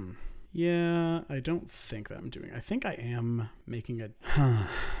 yeah, I don't think that I'm doing, I think I am making a,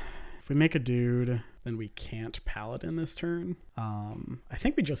 if we make a dude, then we can't Paladin this turn. I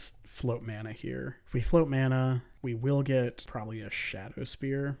think we just float mana here. If we float mana, we will get probably a Shadow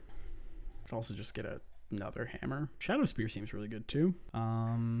Spear. Could also just get another Hammer. Shadow Spear seems really good too.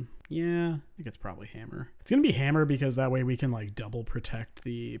 Yeah, I think it's probably Hammer. It's gonna be Hammer because that way we can like double protect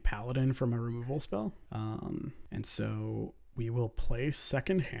the Paladin from a removal spell. And so we will play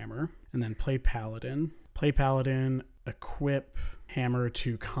second Hammer and then play Paladin. Play Paladin, equip Hammer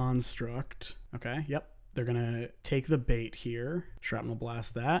to construct. Okay, yep. They're gonna take the bait here. Shrapnel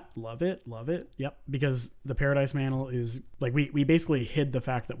Blast that. Love it, love it. Yep, because the Paradise Mantle is like we basically hid the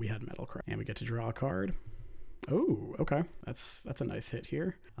fact that we had Metal Craft. And we get to draw a card. Oh, okay. That's a nice hit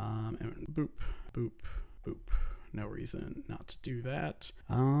here. And boop, boop, boop. No reason not to do that.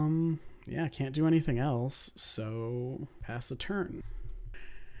 Yeah, can't do anything else, so pass the turn.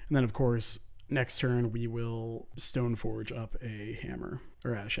 And then of course, next turn we will Stoneforge up a Hammer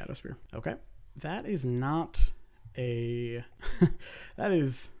or a Shadow Spear. Okay. That is not a that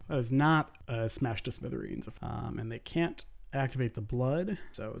is not a Smash to Smithereens. And they can't activate the blood,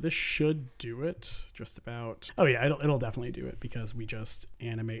 so this should do it just about. Oh yeah, it'll definitely do it because we just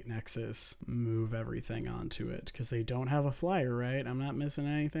animate Nexus, move everything onto it because they don't have a flyer, right? I'm not missing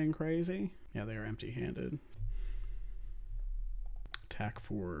anything crazy. Yeah, they are empty-handed. Attack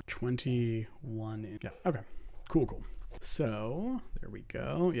for 21. Yeah, okay, cool. So there we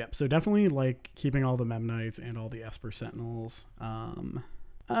go. Yep, so definitely like keeping all the Memnites and all the Esper Sentinels.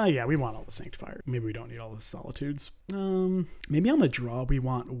 Yeah, we want all the Sanctifier. Maybe we don't need all the Solitudes. Maybe on the draw we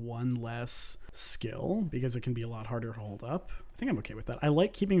want one less skill because it can be a lot harder to hold up. I think I'm okay with that. I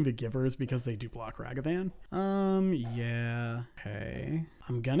like keeping the givers because they do block Ragavan. Yeah. Okay.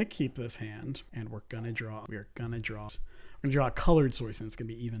 I'm gonna keep this hand, and we're gonna draw. We're gonna draw a colored source, and it's gonna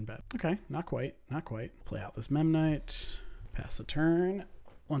be even better. Okay, not quite. Not quite. Play out this Memnite. Pass the turn.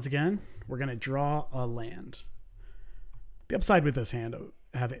 Once again, we're gonna draw a land. The upside with this hand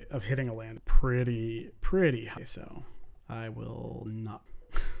of hitting a land pretty high, so I will not.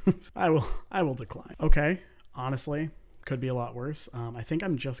 I will decline. Okay, honestly, could be a lot worse. I think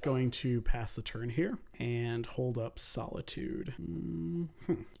I'm just going to pass the turn here and hold up Solitude.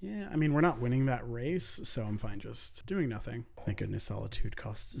 Yeah, I mean, we're not winning that race, so I'm fine just doing nothing. Thank goodness Solitude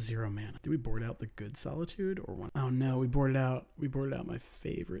costs 0 mana. Did we board out the good Solitude or one? Oh no, we boarded out my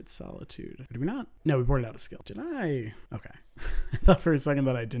favorite Solitude. Did we not? No, we boarded out a skill. Did I? Okay. I thought for a second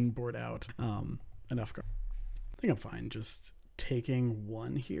that I didn't board out enough cards. I think I'm fine just taking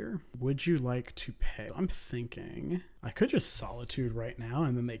 1 here. Would you like to pay? I'm thinking I could just Solitude right now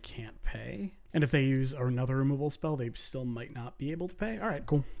and then they can't pay. And if they use another removal spell, they still might not be able to pay. All right,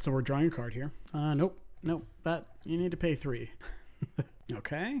 cool. So we're drawing a card here. Nope. That you need to pay 3.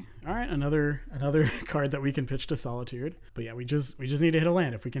 Okay. All right, another card that we can pitch to Solitude. But yeah, we just need to hit a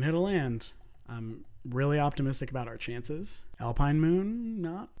land. If we can hit a land, I'm really optimistic about our chances. Alpine Moon,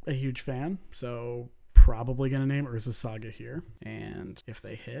 not a huge fan. So probably gonna name Urza's Saga here, and if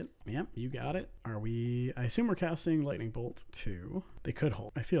they hit, yep, you got it. I assume we're casting Lightning Bolt 2. They could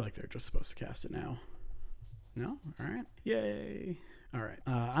hold. I feel like they're just supposed to cast it now. No? All right. Yay. All right.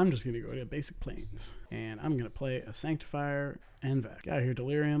 I'm just gonna go to basic planes, and I'm gonna play a Sanctifier and Vec. Got here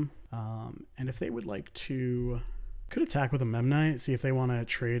Delirium, and if they would like to, could attack with a Memnite, see if they want to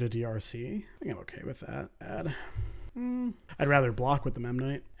trade a DRC. I think I'm okay with that. I'd rather block with the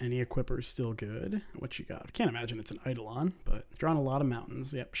Memnite. Any equipper's still good. What you got? I can't imagine it's an Eidolon, but drawn a lot of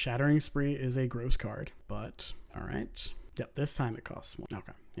mountains. Yep, Shattering Spree is a gross card, but all right. Yep, this time it costs 1.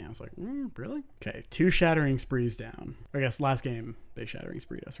 Okay, yeah, I was like, really? Okay, 2 Shattering Sprees down. I guess last game they Shattering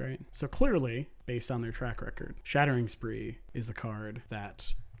Spreed us, right? So clearly, based on their track record, Shattering Spree is a card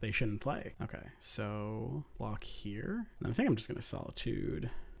that they shouldn't play. Okay, so block here. And I think I'm just gonna Solitude.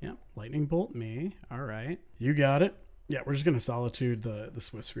 Yep, Lightning Bolt me. All right, you got it. Yeah, we're just gonna Solitude the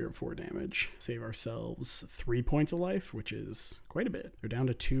Swift Spear of 4 damage. Save ourselves 3 points of life, which is quite a bit. They're down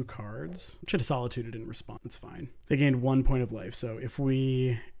to 2 cards. Should have Solituded in response. That's fine. They gained 1 point of life. So if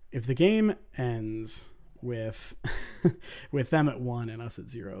the game ends with with them at 1 and us at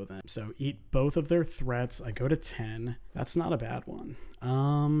 0, then so eat both of their threats. I go to 10. That's not a bad one.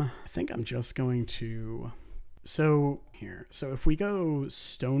 I think I'm just going to. So here, so if we go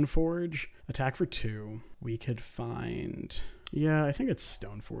Stoneforge, attack for 2, we could find, yeah, I think it's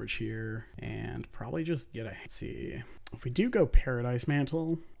Stoneforge here, and probably just get let's see. If we do go Paradise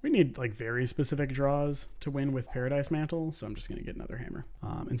Mantle, we need like very specific draws to win with Paradise Mantle, so I'm just gonna get another hammer.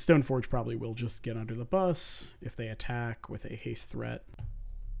 And Stoneforge probably will just get under the bus if they attack with a haste threat.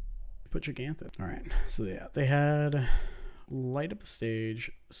 Put Gigantha. All right, so yeah, they had Light Up the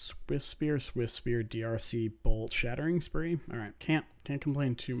Stage, Swift Spear, DRC, Bolt, Shattering Spree. All right, can't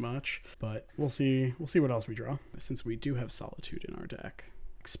complain too much, but we'll see what else we draw, since we do have Solitude in our deck.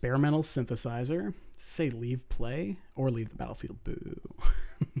 Experimental Synthesizer. Say leave play or leave the battlefield. Boo.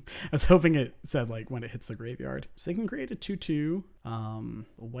 I was hoping it said like when it hits the graveyard. So they can create a 2/2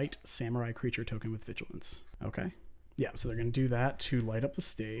 white samurai creature token with vigilance. Okay. Yeah, so they're gonna do that to light up the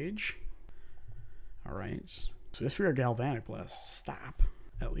stage. All right. So this for your Galvanic Blast. Stop.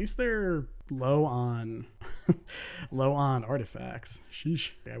 At least they're low on artifacts.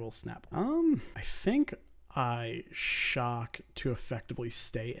 Sheesh. I will snap. I think I shock to effectively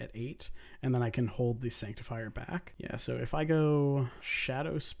stay at 8, and then I can hold the Sanctifier back. Yeah, so if I go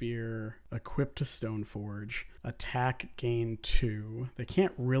Shadow Spear, equip to Stoneforge, attack, gain 2, they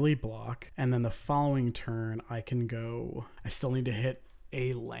can't really block, and then the following turn I can go, I still need to hit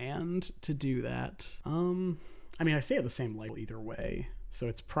a land to do that. I mean, I stay at the same level either way, so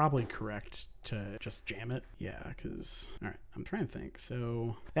it's probably correct to just jam it. Yeah, because, all right, I'm trying to think.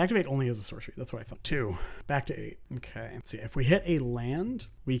 So activate only as a sorcery. That's what I thought. 2, back to 8. Okay, so yeah, if we hit a land,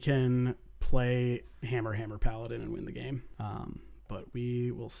 we can play Hammer Paladin and win the game. But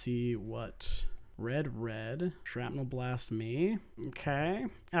we will see what red, Shrapnel Blast me. Okay.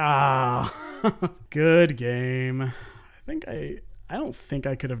 Good game. I don't think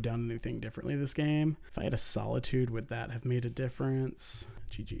I could have done anything differently this game. If I had a Solitude, would that have made a difference?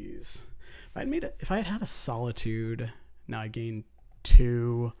 GG's. If I had had a Solitude, now I gain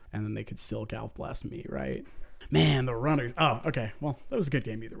 2, and then they could still Galv Blast me, right? Man, the runners. Oh, okay. Well, that was a good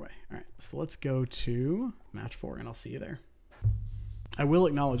game either way. All right, so let's go to match 4, and I'll see you there. I will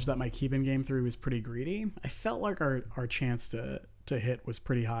acknowledge that my keep in game 3 was pretty greedy. I felt like our chance to hit was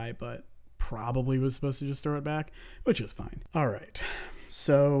pretty high, but probably was supposed to just throw it back, which is fine. All right,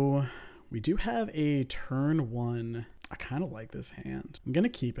 so we do have a turn 1. I kind of like this hand. I'm going to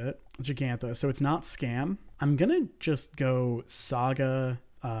keep it. Gigantha. So it's not scam. I'm going to just go Saga,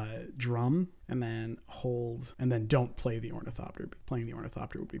 Drum, and then hold, and then don't play the Ornithopter. Playing the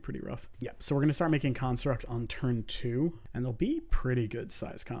Ornithopter would be pretty rough. Yep. So we're going to start making constructs on turn 2, and they'll be pretty good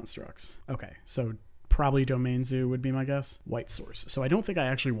size constructs. Okay. So probably Domain Zoo would be my guess. White Source. So I don't think I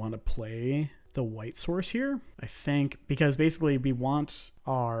actually want to play the white source here. I think because basically we want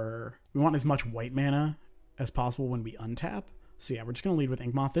as much white mana as possible when we untap. So yeah, we're just going to lead with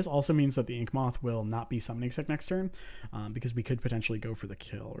Inkmoth. This also means that the Inkmoth will not be summoning sick next turn, because we could potentially go for the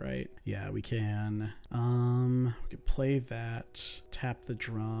kill, right? Yeah, we can. We could play that, tap the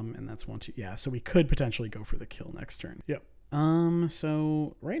drum, and that's 1, 2. Yeah, so we could potentially go for the kill next turn. Yep.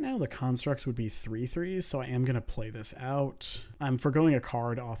 So right now the constructs would be 3/3s, so I am going to play this out. I'm forgoing a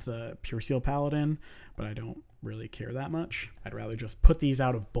card off the Pure Seal Paladin, but I don't really care that much. I'd rather just put these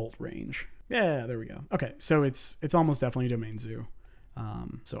out of bolt range. Yeah, there we go. Okay, so it's almost definitely Domain Zoo.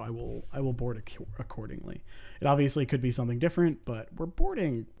 So I will board accordingly. It obviously could be something different, but we're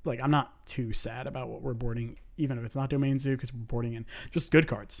boarding, like, I'm not too sad about what we're boarding, even if it's not Domain Zoo, because we're boarding in just good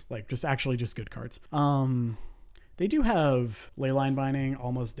cards, like just good cards. They do have Leyline Binding,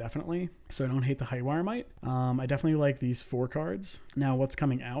 almost definitely, so I don't hate the Highwire Might. I definitely like these 4 cards. Now, what's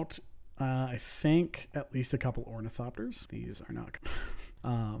coming out? I think at least a couple Ornithopters. These are not.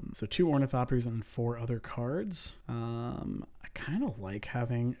 So 2 Ornithopters and 4 other cards. I kind of like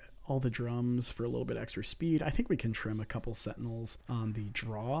having all the drums for a little bit extra speed. I think we can trim a couple Sentinels on the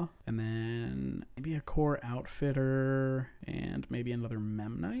draw, and then maybe a Core Outfitter and maybe another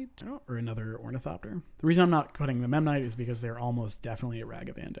Memnite or another Ornithopter. The reason I'm not putting the Memnite is because they're almost definitely a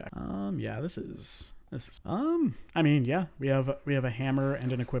Ragavan deck. Yeah, this is I mean, yeah, we have a hammer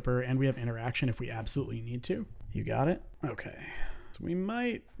and an equipper, and we have interaction if we absolutely need to. You got it? Okay. So we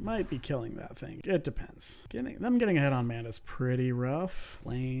might be killing that thing. It depends. Getting ahead on mana is pretty rough.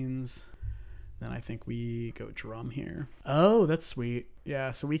 Lanes. Then I think we go drum here. Oh, that's sweet.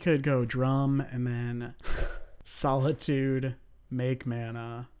 Yeah, so we could go drum and then Solitude, make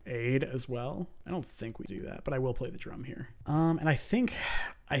mana, aid as well. I don't think we do that, but I will play the drum here. And I think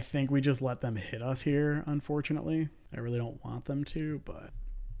we just let them hit us here, unfortunately. I really don't want them to, but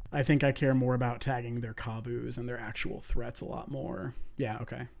I think I care more about tagging their Kavus and their actual threats a lot more. Yeah,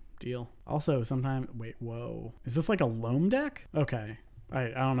 okay. Deal. Also, sometimes... Wait, whoa. Is this like a Loam deck? Okay. I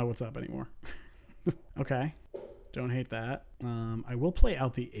don't know what's up anymore. Okay. Don't hate that. I will play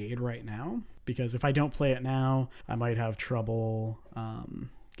out the aid right now, because if I don't play it now, I might have trouble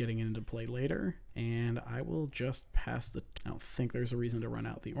getting it into play later. And I will just pass the... I don't think there's a reason to run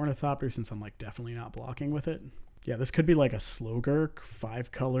out the Ornithopter, since I'm like definitely not blocking with it. Yeah, this could be like a Slogurk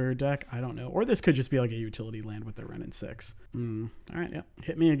 5-color deck. I don't know. Or this could just be like a utility land with the Wrenn and 6. All right, yeah.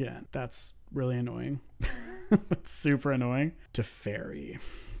 Hit me again. That's really annoying. That's super annoying. Teferi.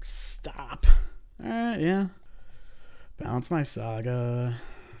 Stop. All right, yeah. Bounce my Saga.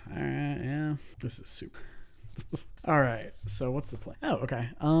 All right, yeah. This is super... All right, so what's the play? Oh, okay.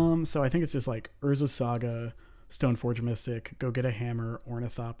 So I think it's just like Urza Saga, Stoneforge Mystic, go get a hammer,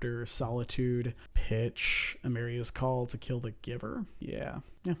 Ornithopter, Solitude, pitch Emeria's Call to kill the Giver. Yeah,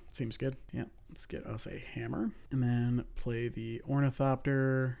 seems good. Yeah, let's get us a hammer and then play the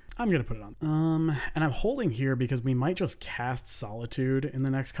Ornithopter. I'm gonna put it on. And I'm holding here because we might just cast Solitude in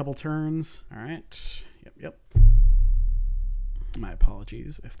the next couple turns. All right. Yep. My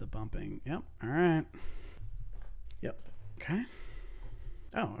apologies if the bumping. Yep. All right. Yep. Okay.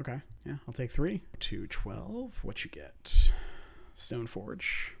 Oh, okay. Yeah, I'll take 3. 212. What you get?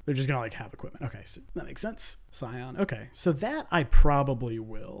 Stoneforge. They're just gonna like have equipment. Okay, so that makes sense. Scion. Okay, so that I probably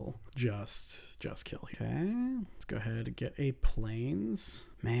will just kill. Okay, let's go ahead and get a plains.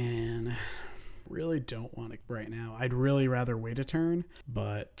 Man, really don't want it right now. I'd really rather wait a turn,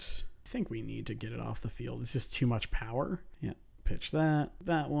 but I think we need to get it off the field. It's just too much power. Yeah, pitch that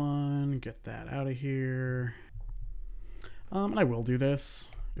one, get that out of here. And I will do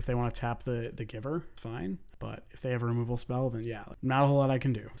this. If they want to tap the Giver, fine. But if they have a removal spell, then yeah, not a whole lot I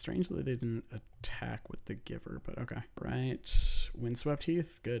can do. Strangely, they didn't attack with the Giver, but okay. Right. Windswept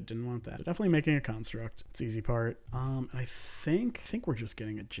Heath. Good. Didn't want that. Definitely making a construct. It's the easy part. And I think we're just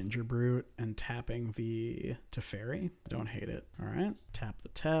getting a Ginger Brute and tapping the Teferi. Don't hate it. All right. Tap the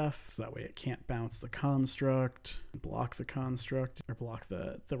Tef, so that way it can't bounce the construct, block the construct, or block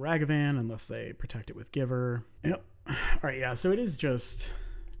the Ragavan unless they protect it with Giver. Yep. All right. Yeah. So it is just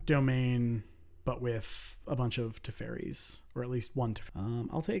Domain but with a bunch of Teferis, or at least one Teferi.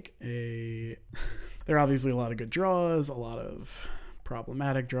 I'll take a... There are obviously a lot of good draws, a lot of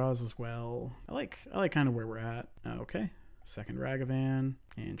problematic draws as well. I like kind of where we're at. Okay. Second Ragavan.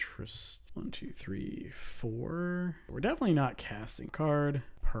 Interest. 1, 2, 3, 4. We're definitely not casting card.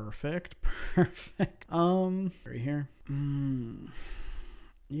 Perfect. Perfect. Right here.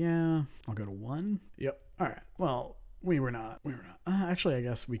 Yeah. I'll go to 1. Yep. All right. Well, we were not. Actually, I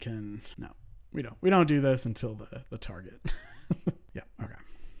guess we can. No, we don't. We don't do this until the target. Yeah. Okay.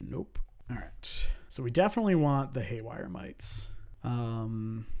 Nope. All right. So we definitely want the Haywire Mites.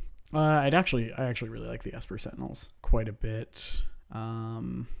 I actually really like the Esper Sentinels quite a bit.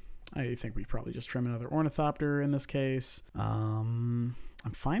 I think we probably just trim another Ornithopter in this case.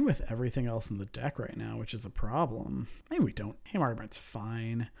 I'm fine with everything else in the deck right now, which is a problem. Maybe we don't. Haywire Mites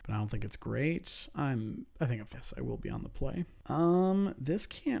fine, but I don't think it's great. I think yes, I will be on the play. This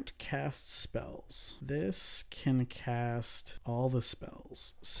can't cast spells. This can cast all the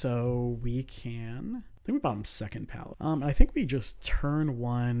spells. So we can... I think we bought him second palette. I think we just turn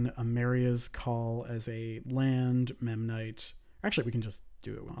 1 Emeria's Call as a land Memnite. Actually, we can just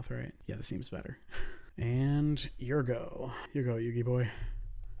do it with, right? Yeah, this seems better. And your go. Your go, Yugi boy.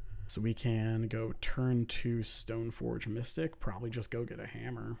 So we can go turn 2 Stoneforge Mystic. Probably just go get a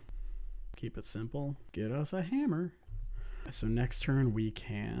hammer. Keep it simple. Get us a hammer. So next turn we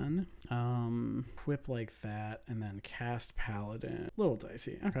can whip like that and then cast Paladin. A little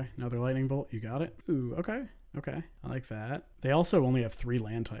dicey. Okay, another Lightning Bolt. You got it. Ooh, okay. Okay, I like that. They also only have 3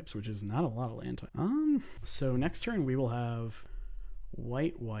 land types, which is not a lot of land types. So next turn we will have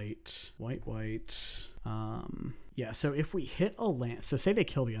white. Yeah, so if we hit a land, so say they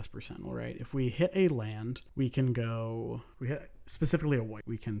kill the Esper Sentinel, right? If we hit a land, we can go, we hit specifically a white.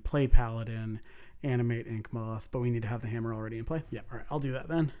 We can play Paladin, animate Inkmoth, but we need to have the hammer already in play. Yeah, all right, I'll do that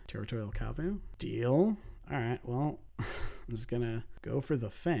then. Territorial Kavu. Deal. All right, well, I'm just gonna go for the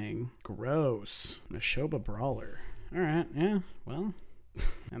thing. Gross. Mashoba Brawler. All right, yeah, well.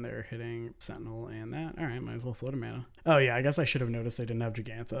 And they're hitting Sentinel and that. All right, might as well float a mana. Oh yeah, I guess I should have noticed they didn't have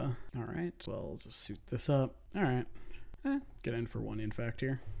Gigantha. All right, well, I'll just suit this up. All right, get in for 1 infect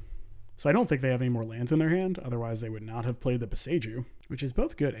here. So I don't think they have any more lands in their hand. Otherwise, they would not have played the Beseju, which is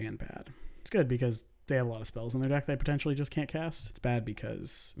both good and bad. It's good because they have a lot of spells in their deck they potentially just can't cast. It's bad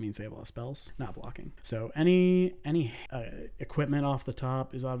because it means they have a lot of spells, not blocking. So any equipment off the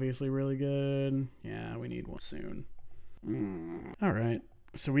top is obviously really good. Yeah, we need one soon. All right,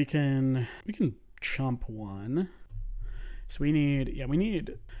 so we can chump 1. So we need, and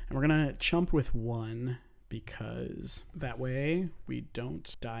we're gonna chump with 1 because that way we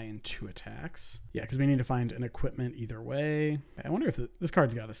don't die in 2 attacks. Yeah, because we need to find an equipment either way. I wonder if this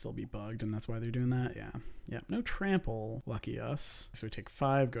card's got to still be bugged, and that's why they're doing that. Yeah, no trample. Lucky us. So we take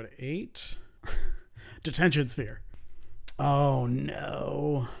 5, go to 8. Detention Sphere. Oh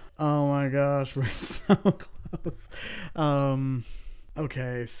no. Oh my gosh, we're so close.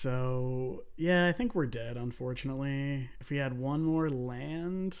 Okay, so yeah, I think we're dead, unfortunately. If we had one more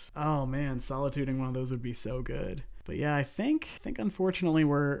land, oh man, solituding one of those would be so good. But yeah, I think unfortunately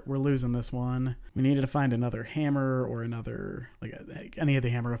we're losing this one. We needed to find another hammer or another, like any of the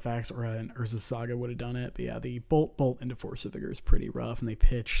hammer effects, or an Urza's Saga would have done it. But yeah, the bolt into Force of Vigor is pretty rough, and they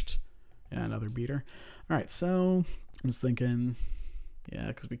pitched another beater. All right, so I'm just thinking, yeah,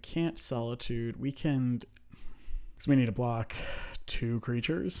 because we can't Solitude, we can, because we need to block 2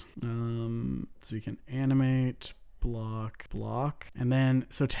 creatures. So we can animate, block, and then,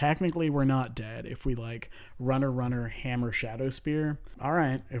 so technically we're not dead if we like runner, hammer, Shadow Spear. All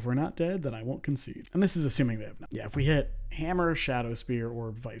right, if we're not dead, then I won't concede. And this is assuming they have not. Yeah, if we hit hammer, Shadow Spear,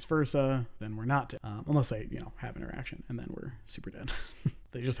 or vice versa, then we're not dead. Unless they, have interaction, and then we're super dead.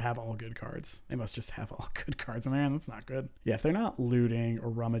 They just have all good cards. They must just have all good cards in there, and that's not good. Yeah, if they're not looting or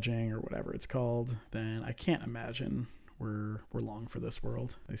rummaging or whatever it's called, then I can't imagine we're long for this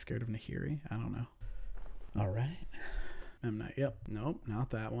world. Are they scared of Nahiri? I don't know. All right. Memnite. Yep. Nope, not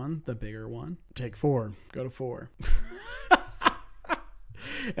that one. The bigger one. Take 4. Go to 4.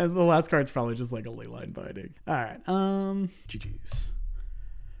 And the last card's probably just like a Leyline Binding. All right. GG's.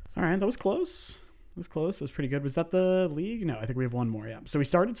 All right, that was close. That was close. That was pretty good. Was that the league? No, I think we have one more. Yeah. So we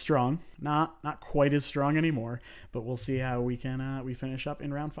started strong. Not quite as strong anymore, but we'll see how we can we finish up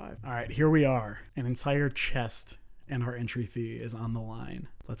in round 5. All right, here we are. An entire chest and our entry fee is on the line.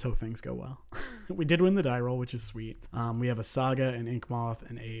 Let's hope things go well. We did win the die roll, which is sweet. We have a Saga, an Inkmoth,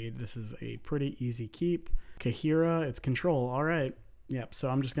 an Aid. This is a pretty easy keep. Kahira, it's control. All right. Yep, so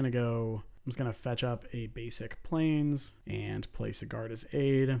I'm just going to go just going to fetch up a basic plains and place a guard as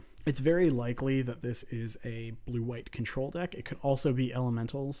aid. It's very likely that this is a blue-white control deck. It could also be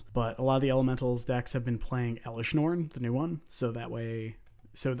elementals, but a lot of the elementals decks have been playing Elishnorn, the new one, so that way,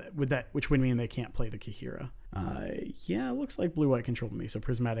 which would mean they can't play the Kahira. Yeah, it looks like blue-white controlled me, so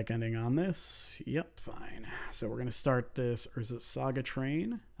prismatic ending on this. Yep, fine. So we're gonna start this Urza Saga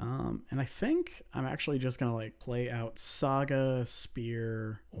train, and I think I'm actually just gonna like play out Saga,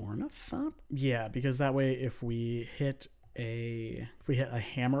 Spear, Ornithop. Yeah, because that way if we hit a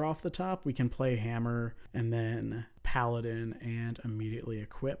hammer off the top, we can play hammer and then paladin and immediately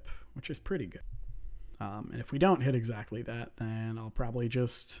equip, which is pretty good. And if we don't hit exactly that, then I'll probably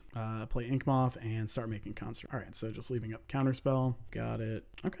just play Inkmoth and start making construct. All right, so just leaving up counterspell. Got it.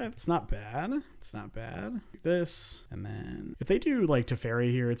 Okay, it's not bad. It's not bad. Do this, and then if they do like Teferi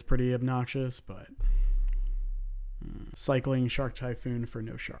here, it's pretty obnoxious, but cycling Shark Typhoon for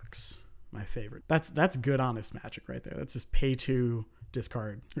no sharks. My favorite. That's good honest magic right there. That's just pay to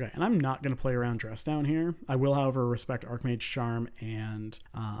discard. Okay, and I'm not going to play around Dress Down here. I will, however, respect Archmage Charm and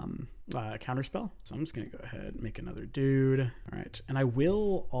Counterspell. So I'm just going to go ahead and make another dude. All right, and I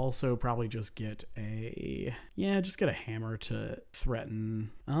will also probably just get a hammer to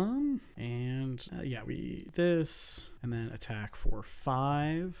threaten. Yeah, we this and then attack for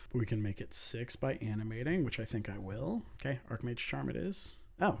 5. We can make it 6 by animating, which I think I will. Okay, Archmage Charm it is.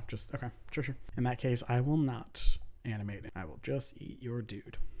 Oh, just okay, sure. In that case, I will not animate it. I will just eat your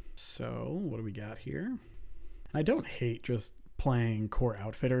dude. So what do we got here? I don't hate just playing Core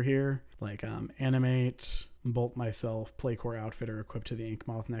Outfitter here. Like animate, bolt myself, play Core Outfitter, equip to the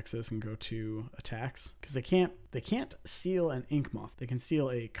Inkmoth Nexus, and go to attacks. Because they can't seal an Inkmoth. They can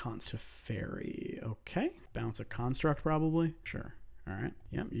seal a Teferi. Okay. Bounce a construct probably. Sure. All right.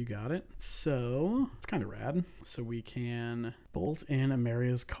 Yep, you got it. So it's kind of rad. So we can bolt in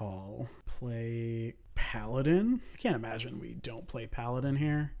Emeria's Call, play Paladin. I can't imagine we don't play Paladin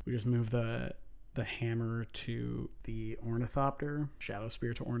here. We just move the hammer to the Ornithopter, Shadow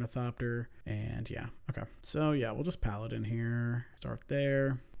Spear to Ornithopter, and yeah, okay. So yeah, we'll just Paladin here. Start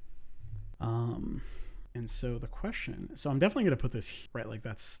there. And so the question, so I'm definitely going to put this right, like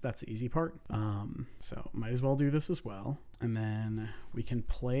that's the easy part. So might as well do this as well. And then we can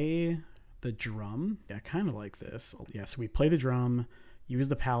play the drum. Yeah, kind of like this. Yeah, so we play the drum, use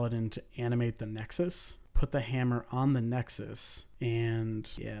the Paladin to animate the Nexus, put the hammer on the Nexus, and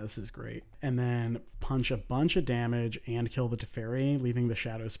yeah, this is great. And then punch a bunch of damage and kill the Teferi, leaving the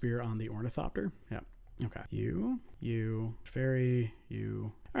Shadow Spear on the Ornithopter. Yeah, okay. You, Teferi,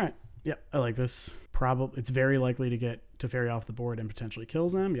 you. All right. Yep, I like this. It's very likely to get Teferi off the board and potentially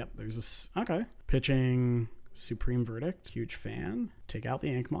kills them. Yep, there's this. Okay. Pitching Supreme Verdict. Huge fan. Take out the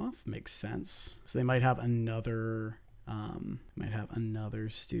Inkmoth. Makes sense. So they might have another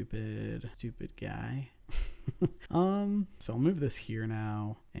stupid guy. So I'll move this here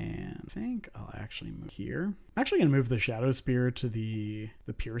now, and I think I'll actually move here. I'm actually gonna move the Shadow Spear to the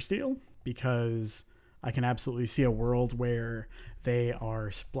Pure Steel, because I can absolutely see a world where they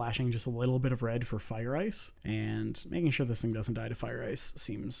are splashing just a little bit of red for Fire Ice, and making sure this thing doesn't die to Fire Ice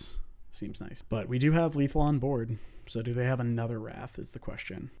seems nice. But we do have lethal on board, so do they have another Wrath is the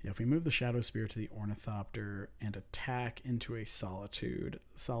question. Yeah, if we move the Shadow Spear to the Ornithopter and attack into a Solitude,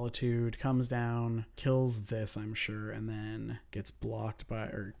 Solitude comes down, kills this, I'm sure, and then gets blocked by,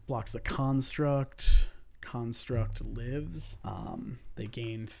 or blocks the Construct. Construct lives. They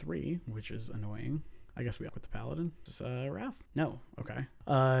gain 3, which is annoying. I guess we up with the Paladin. Is this Wrath? No. Okay.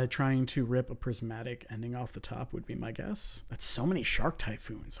 Trying to rip a prismatic ending off the top would be my guess. That's so many Shark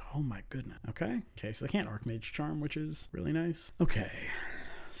Typhoons. Oh my goodness. Okay. Okay, so they can't Archmage Charm, which is really nice. Okay.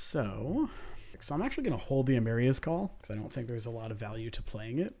 So I'm actually going to hold the Emeria's Call, because I don't think there's a lot of value to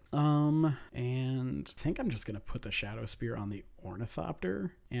playing it. And I think I'm just going to put the Shadow Spear on the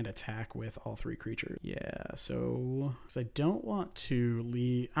Ornithopter and attack with all 3 creatures. Yeah, so because I don't want to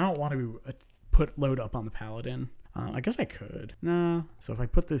load up on the Paladin. I guess I could. Nah. So if I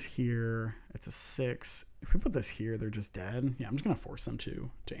put this here, it's a 6. If we put this here, they're just dead. Yeah, I'm just gonna force them to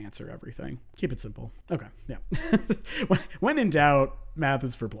answer everything. Keep it simple. Okay, yeah. When in doubt, math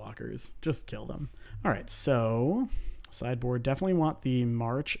is for blockers. Just kill them. All right, so sideboard, definitely want the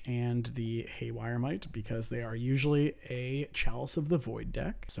March and the Haywire Might, because they are usually a Chalice of the Void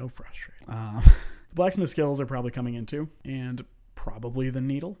deck. So frustrating. The Blacksmith skills are probably coming in too, and probably the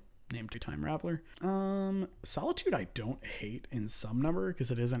Needle. Name to Time Raveler. Solitude I don't hate in some number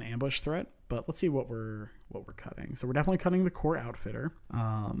because it is an ambush threat, but let's see what we're cutting. So we're definitely cutting the core outfitter.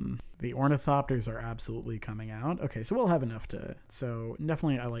 The ornithopters are absolutely coming out. Okay, so we'll have enough to, so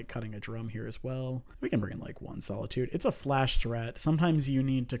definitely I like cutting a drum here as well. We can bring in like one Solitude. It's a flash threat. Sometimes you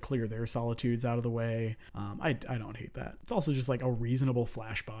need to clear their Solitudes out of the way. I don't hate that. It's also just like a reasonable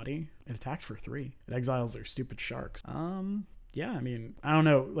flash body. It attacks for 3. It exiles their stupid sharks. Yeah, I mean, I don't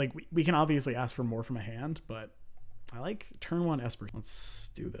know. Like, we can obviously ask for more from a hand, but I like turn 1 Esper. Let's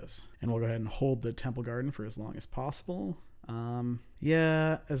do this. And we'll go ahead and hold the Temple Garden for as long as possible.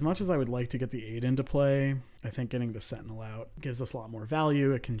 Yeah, as much as I would like to get the 8 into play, I think getting the Sentinel out gives us a lot more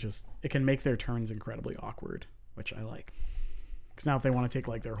value. It can make their turns incredibly awkward, which I like. Because now if they want to take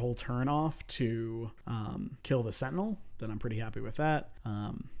like their whole turn off to kill the Sentinel, then I'm pretty happy with that.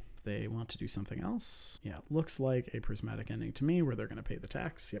 They want to do something else. Yeah, it looks like a prismatic ending to me where they're going to pay the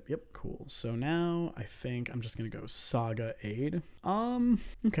tax. Yep, cool. So now I think I'm just going to go Saga Aid.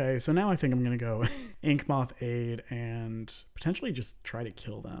 Okay, so now I think I'm going to go Ink Moth Aid and potentially just try to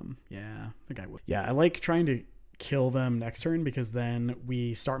kill them. Yeah, I think I would. Yeah, I like trying to kill them next turn because then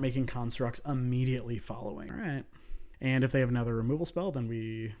we start making constructs immediately following. All right. And if they have another removal spell, then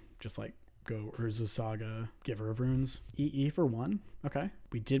we just like go Urza Saga, Giver of Runes. EE for 1. Okay.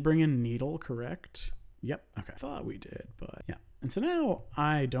 We did bring in Needle, correct? Yep. Okay. Thought we did, but yeah. And so now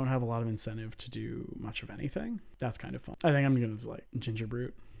I don't have a lot of incentive to do much of anything. That's kind of fun. I think I'm going to just like Ginger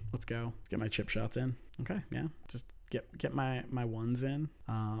Brute. Let's go. Let's get my chip shots in. Okay. Yeah. Just get my ones in.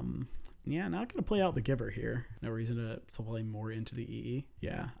 Yeah, not going to play out the Giver here. No reason to play more into the EE.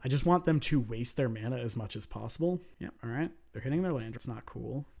 Yeah, I just want them to waste their mana as much as possible. Yep, all right. They're hitting their land. It's not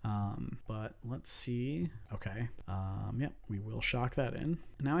cool. But let's see. Okay. Yep, we will shock that in.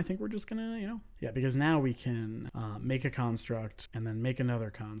 Now I think we're just going to, yeah, because now we can make a construct and then make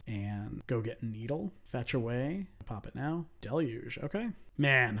another and go get Needle. Fetch away. Pop it now. Deluge. Okay.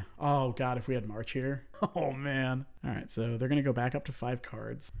 Man. Oh, God, if we had March here. Oh, man. All right, so they're going to go back up to 5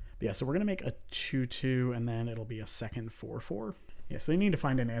 cards. But yeah, so we're going to make a 2/2, and then it'll be a second 4/4. Yeah, so they need to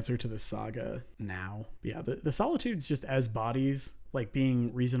find an answer to this Saga now. But yeah, the Solitudes just as bodies, like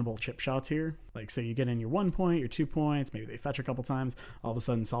being reasonable chip shots here. Like, so you get in your 1 point, your 2 points, maybe they fetch a couple times. All of a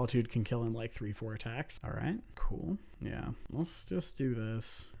sudden, Solitude can kill in like 3-4 attacks. All right, cool. Yeah, let's just do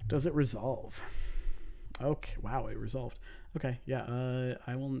this. Does it resolve? Okay, wow, it resolved. Okay, yeah,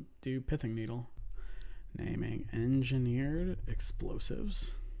 I will do Pithing Needle. Naming Engineered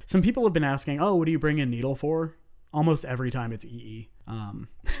Explosives. Some people have been asking, oh, what do you bring in Needle for? Almost every time it's EE.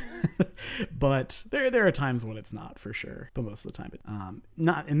 But there are times when it's not, for sure. But most of the time,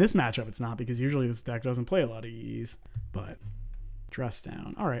 not in this matchup, it's not, because usually this deck doesn't play a lot of EEs. But Dress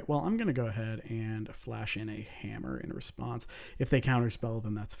Down. All right, well, I'm going to go ahead and flash in a Hammer in response. If they counterspell,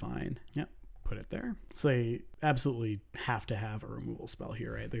 then that's fine. Yep. Put it there. So they absolutely have to have a removal spell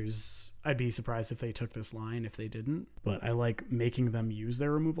here, right? I'd be surprised if they took this line if they didn't, but I like making them use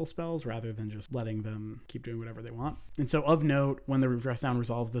their removal spells rather than just letting them keep doing whatever they want. And so of note, when the Dress Down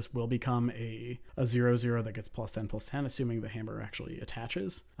resolves, this will become a 0/0 that gets +10/+10, assuming the Hammer actually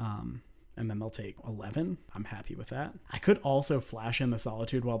attaches. And then they'll take 11. I'm happy with that. I could also flash in the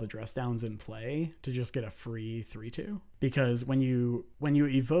Solitude while the Dress Down's in play to just get a free 3/2. Because when you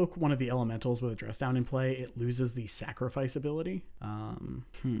evoke one of the elementals with a Dress Down in play, it loses the sacrifice ability.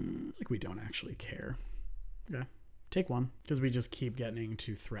 Like we don't actually care. Okay, take 1. Because we just keep getting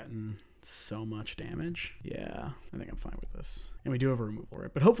to threaten so much damage. Yeah, I think I'm fine with this. And we do have a removal,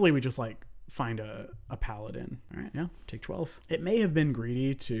 right? But hopefully we just like find a paladin. All right, yeah, take 12. It may have been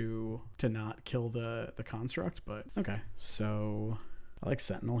greedy to not kill the construct, but okay. So I like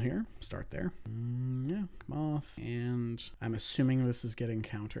Sentinel here. Start there. Yeah, come off. And I'm assuming this is getting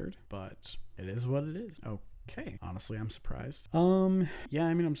countered, but it is what it is. Okay. Honestly, I'm surprised. Yeah,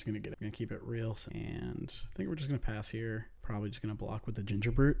 I mean, I'm just gonna get it. I'm gonna keep it real. And I think we're just gonna pass here. Probably just gonna block with the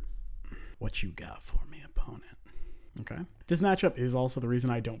Ginger Brute. What you got for me, opponent? Okay. This matchup is also the reason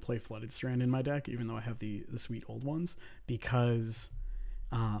I don't play Flooded Strand in my deck, even though I have the sweet old ones, because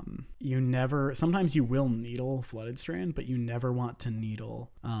sometimes you will needle Flooded Strand, but you never want to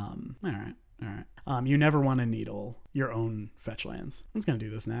needle, all right. You never want to needle your own fetch lands. I'm just going to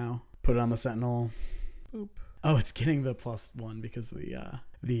do this now. Put it on the Sentinel. Boop. Oh, it's getting the +1 because of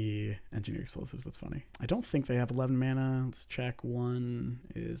the Engineer Explosives. That's funny. I don't think they have 11 mana. Let's check. 1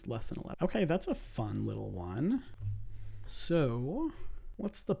 is less than 11. Okay, that's a fun little one. So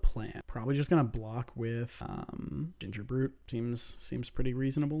what's the plan? Probably just gonna block with Ginger Brute. Seems pretty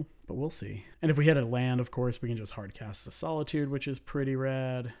reasonable, but we'll see. And if we hit a land, of course, we can just hard cast the Solitude, which is pretty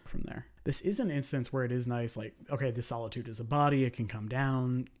rad from there. This is an instance where it is nice, like, okay, the Solitude is a body, it can come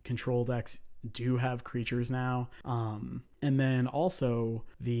down. Control decks do have creatures now. And then also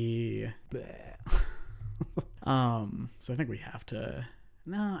the so I think we have to.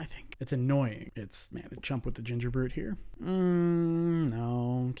 No, I think it's annoying. It's, man, to jump with the Ginger Brute here.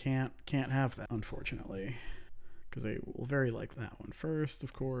 No, can't have that, unfortunately. Because they will very like that one first,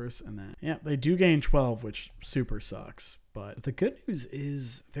 of course. And then, yeah, they do gain 12, which super sucks. But the good news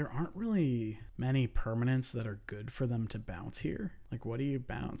is there aren't really many permanents that are good for them to bounce here. Like, what do you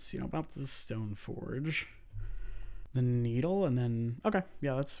bounce? You know, about the Stone Forge, the Needle, and then, okay,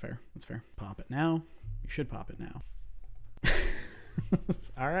 yeah, that's fair. That's fair. Pop it now. You should pop it now.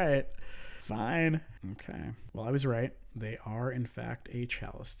 All right, fine. Okay, well, I was right. They are in fact a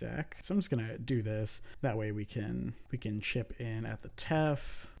Chalice deck, so I'm just gonna do this. That way we can chip in at the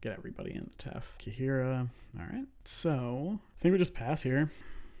Tef, get everybody in the Tef. Kahira. All right, so I think we just pass here.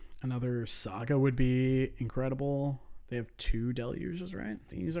 Another Saga would be incredible. They have 2 Delugers, right?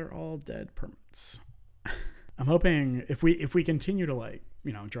 These are all dead permanents. I'm hoping if we continue to, like,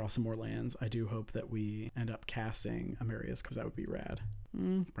 you know, draw some more lands, I do hope that we end up casting Emeria's, because that would be rad.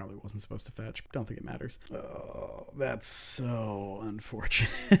 Probably wasn't supposed to fetch. Don't think it matters. Oh, that's so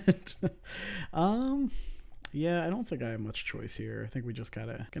unfortunate. Yeah, I don't think I have much choice here. I think we just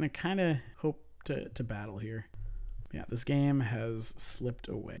gonna kind of hope to battle here. Yeah, this game has slipped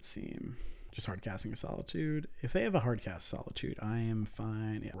away, it seems. Just hard casting a Solitude. If they have a hard cast Solitude, I am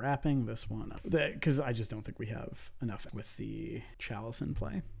fine. Yeah, wrapping this one up, because I just don't think we have enough with the Chalice in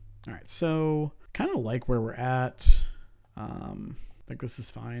play. All right, so kind of like where we're at. I think this is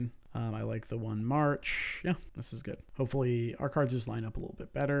fine. I like the 1 March. Yeah, this is good. Hopefully our cards just line up a little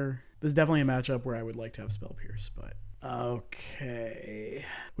bit better. This is definitely a matchup where I would like to have Spell Pierce, but okay.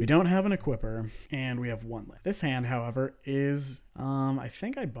 We don't have an Equipper, and we have 1 land. This hand, however, is, I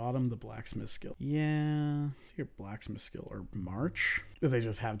think I bottomed the Blacksmith skill. Yeah, your Blacksmith skill or March. If they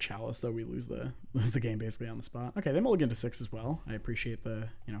just have Chalice, though, we lose the game basically on the spot. Okay, they mulligan to 6 as well. I appreciate the,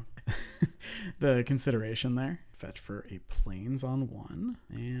 you know, the consideration there. Fetch for a Plains on 1,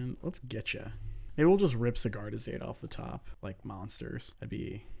 and let's get ya. Maybe we'll just rip Sigardizade off the top like monsters. I'd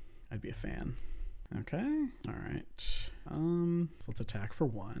be a fan. Okay, all right. So let's attack for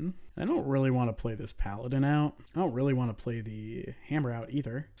 1. I don't really want to play this Paladin out. I don't really want to play the Hammer out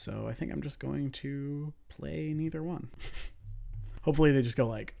either. So I think I'm just going to play neither one. Hopefully they just go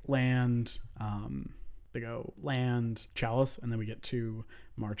like land, they go land, Chalice, and then we get to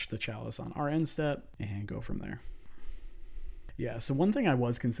March the Chalice on our end step and go from there. Yeah, so one thing I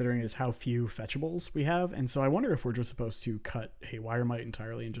was considering is how few fetchables we have, and so I wonder if we're just supposed to cut Haywire Might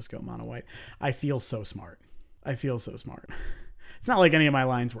entirely and just go mono white. I feel so smart. I feel so smart. It's not like any of my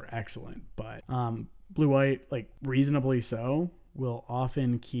lines were excellent, but blue-white, like reasonably so, will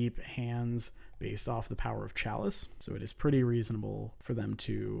often keep hands based off the power of Chalice, so it is pretty reasonable for them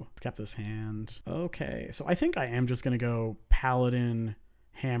to have kept this hand. Okay, so I think I am just going to go Paladin,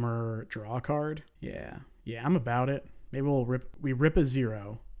 Hammer, draw a card. Yeah, I'm about it. Maybe we rip a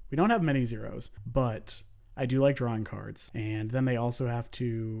 0. We don't have many 0s, but I do like drawing cards. And then they also have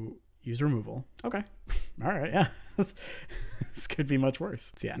to use removal. Okay. All right. Yeah. This could be much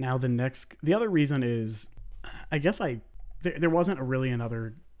worse. So yeah, now the other reason is, I guess there wasn't really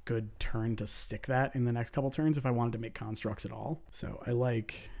another good turn to stick that in the next couple turns if I wanted to make constructs at all. So I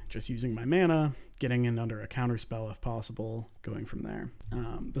like just using my mana, getting in under a counter spell if possible, going from there.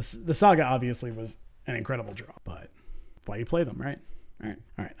 The Saga obviously was an incredible draw, but why you play them, right? All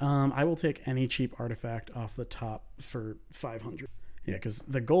right. I will take any cheap artifact off the top for 500. Yeah, because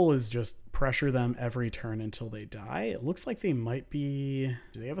the goal is just pressure them every turn until they die. It looks like they might be...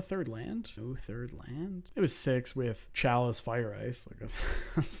 Do they have a 3rd land? No 3rd land? It was 6 with Chalice, Fire Ice. Like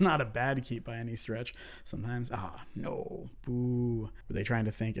it's not a bad keep by any stretch. Sometimes... no. Boo. Were they trying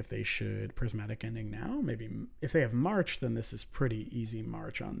to think if they should Prismatic Ending now? Maybe if they have March, then this is pretty easy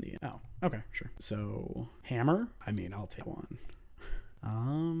March on the... Oh, okay, sure. So, Hammer? I mean, I'll take 1.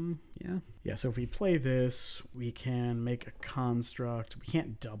 Yeah, so if we play this, we can make a construct. We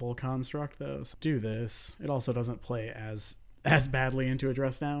can't double construct though, so do this. It also doesn't play as badly into a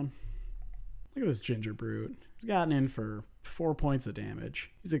dress down. Look at this Ginger Brute. He's gotten in for 4 points of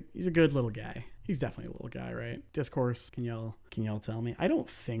damage. He's a good little guy. He's definitely a little guy, right? Discourse, can y'all tell me? I don't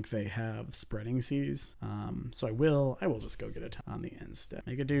think they have Spreading Seas. So I will just go get it on the end step.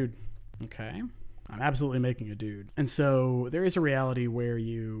 Make a dude. Okay. I'm absolutely making a dude. And so there is a reality where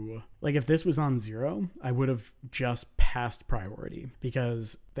you, like if this was on 0, I would have just passed priority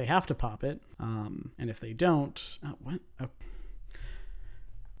because they have to pop it. And if they don't, what?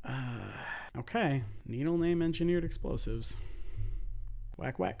 Okay. Needle name engineered explosives.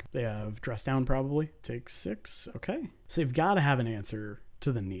 Whack, whack. They have dress down probably. Take 6. Okay. So you've got to have an answer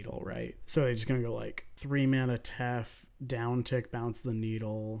to the needle, right? So they're just going to go like 3 mana Tef, down tick, bounce the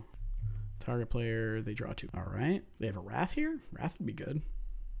needle. Target player, they draw 2. All right. They have a Wrath here? Wrath would be good.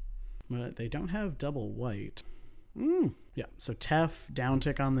 But they don't have double white. Yeah, so Tef, down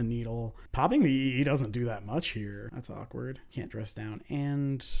tick on the needle. Popping the EE doesn't do that much here. That's awkward. Can't dress down.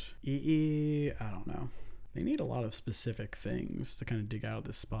 And EE, I don't know. They need a lot of specific things to kind of dig out of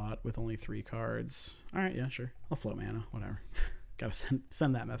this spot with only 3 cards. All right, yeah, sure. I'll float mana, whatever. Gotta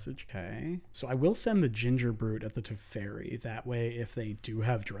send that message. Okay. So I will send the Ginger Brute at the Teferi. That way, if they do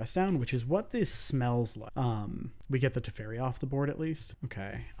have dress down, which is what this smells like, we get the Teferi off the board at least.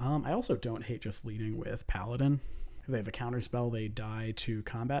 Okay. I also don't hate just leading with Paladin. If they have a counterspell, they die to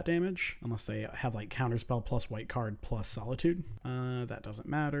combat damage, unless they have like counterspell plus white card plus Solitude. That doesn't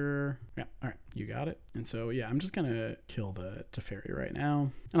matter. Yeah, all right, you got it. And so yeah, I'm just gonna kill the Teferi right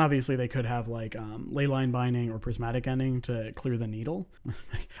now. And obviously they could have like Leyline Binding or Prismatic Ending to clear the needle.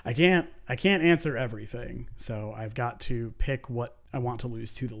 I can't answer everything, so I've got to pick what I want to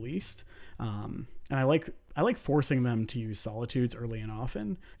lose to the least. And I like forcing them to use Solitudes early and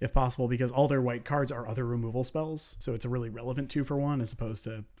often, if possible, because all their white cards are other removal spells. So it's a really relevant 2-for-1 as opposed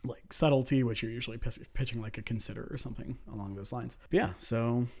to like Subtlety, which you're usually pitching like a Consider or something along those lines. But yeah,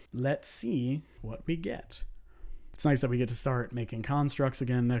 so let's see what we get. It's nice that we get to start making constructs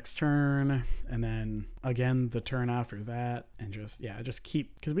again next turn, and then again the turn after that, and just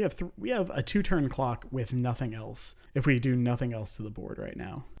keep, because we have a 2-turn clock with nothing else if we do nothing else to the board right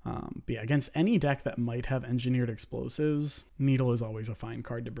now. But yeah, against any deck that might have engineered explosives, Needle is always a fine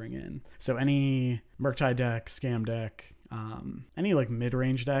card to bring in. So any Murktide deck, Scam deck, any like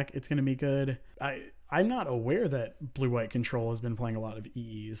mid-range deck, it's gonna be good. I'm not aware that Blue-White Control has been playing a lot of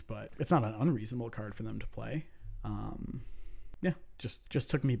EEs, but it's not an unreasonable card for them to play. Yeah, just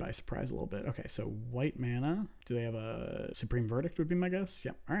took me by surprise a little bit. Okay, so white mana. Do they have a Supreme Verdict would be my guess?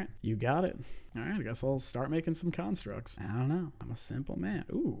 Yep. All right, you got it. All right, I guess I'll start making some constructs. I don't know. I'm a simple man.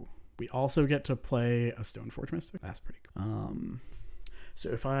 Ooh, we also get to play a Stoneforge Mystic. That's pretty cool. So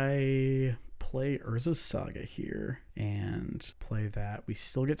if I play Urza's Saga here and play that, we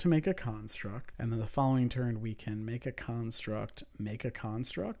still get to make a construct, and then the following turn we can make a construct.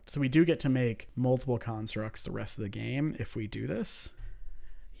 So we do get to make multiple constructs the rest of the game if we do this.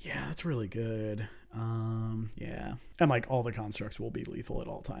 Yeah, that's really good. Yeah, and like all the constructs will be lethal at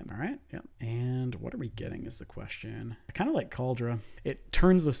all time. All right, yep. And what are we getting is the question. I kind of like Kaldra. It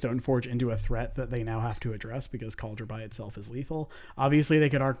turns the Stoneforge into a threat that they now have to address because Kaldra by itself is lethal. Obviously they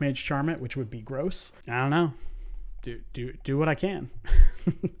could Archmage Charm it, which would be gross. I don't know. Do what I can.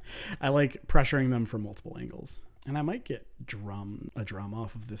 I like pressuring them from multiple angles. And I might get a drum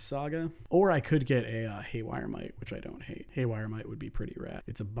off of this Saga. Or I could get a Haywire Might, which I don't hate. Haywire Might would be pretty rad.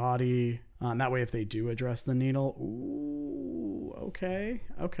 It's a body. That way if they do address the needle, ooh, okay.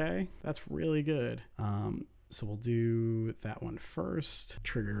 That's really good. So we'll do that one first.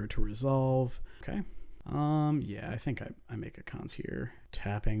 Trigger to resolve. Okay. Yeah, I think I make a cons here.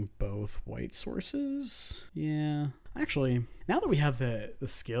 Tapping both white sources. Yeah. Actually, now that we have the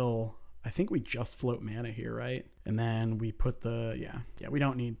skill, I think we just float mana here, right? And then we put yeah, we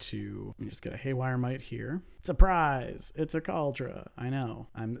don't need to. We just get a Haywire Might here. Surprise! It's a Kaldra. I know.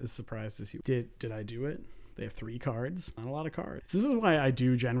 I'm as surprised as you. Did I do it? They have 3 cards. Not a lot of cards. So this is why I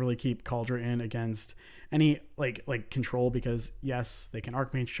do generally keep Kaldra in against any like control, because yes, they can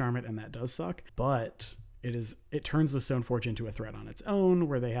Archmage Charm it and that does suck, but it turns the Stoneforge into a threat on its own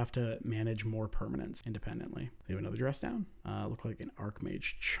where they have to manage more permanents independently. They have another dress down. Look like an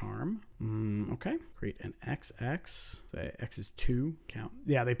Archmage Charm. Okay. Create an XX. Say X is 2. Count.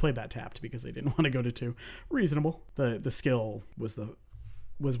 Yeah, they played that tapped because they didn't want to go to 2. Reasonable. The skill was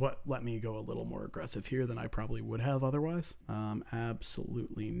what let me go a little more aggressive here than I probably would have otherwise.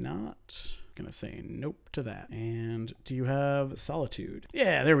 Absolutely not. Gonna say nope to that. And do you have Solitude?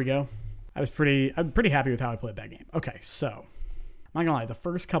 Yeah, there we go. I'm pretty happy with how I played that game. Okay, so I'm not gonna lie, the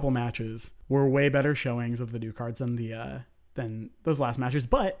first couple matches were way better showings of the new cards than those last matches,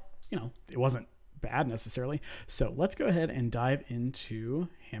 but you know, it wasn't bad necessarily. So let's go ahead and dive into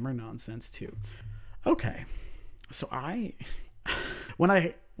Hammer Nonsense 2. Okay, so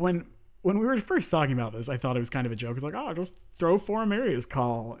when we were first talking about this, I thought it was kind of a joke. It's like, oh, just throw 4 Emeria's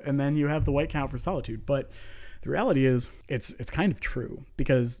Call, and then you have the white count for Solitude. But the reality is, it's kind of true,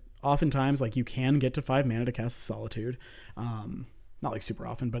 because oftentimes, like, you can get to 5 mana to cast a Solitude. Not like super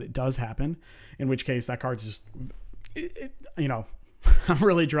often, but it does happen, in which case that card's just, you know, I'm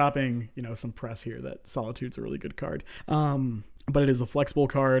really dropping, you know, some press here that Solitude's a really good card. But it is a flexible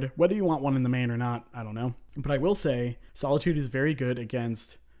card. Whether you want one in the main or not, I don't know. But I will say Solitude is very good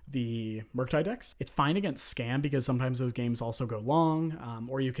against the Murktide decks. It's fine against Scam because sometimes those games also go long,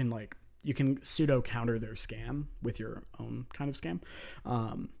 or you can pseudo counter their Scam with your own kind of Scam.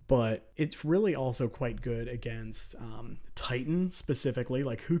 But it's really also quite good against Titan specifically.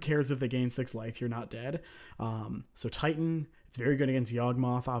 Like, who cares if they gain 6 life? You're not dead. So Titan, it's very good against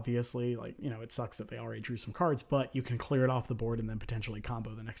Yawgmoth, obviously. Like, you know, it sucks that they already drew some cards, but you can clear it off the board and then potentially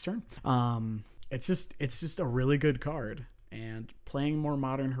combo the next turn. It's just a really good card. And playing more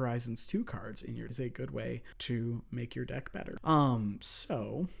Modern Horizons 2 cards in your is a good way to make your deck better.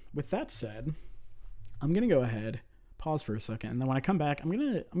 So with that said, I'm gonna go ahead, pause for a second, and then when I come back, I'm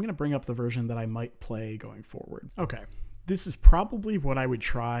gonna bring up the version that I might play going forward. Okay. This is probably what I would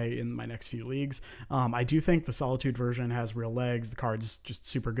try in my next few leagues. I do think the Solitude version has real legs. The card's just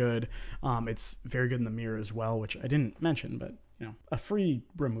super good. It's very good in the mirror as well, which I didn't mention, but you know, a free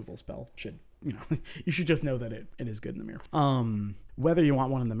removal spell should, you know, you should just know that it is good in the mirror. Whether you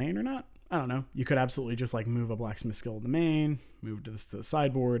want one in the main or not, I don't know. You could absolutely just like move a Blacksmith Skill in the main, move to the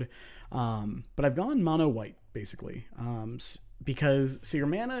sideboard. But I've gone mono white basically. Because so your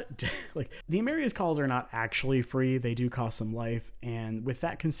mana, like the Emeria's calls are not actually free. They do cost some life. And with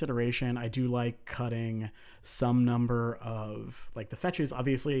that consideration, I do like cutting some number of like the fetches.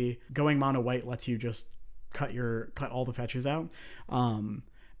 Obviously going mono white lets you just cut all the fetches out.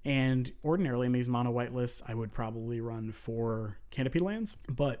 And ordinarily in these mono white lists, I would probably run 4 Canopy lands.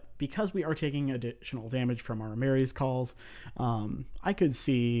 But because we are taking additional damage from our Emeria's calls, I could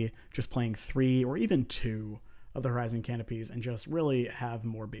see just playing 3 or even 2 of the Horizon Canopies and just really have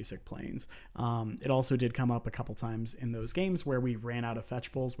more basic planes. It also did come up a couple times in those games where we ran out of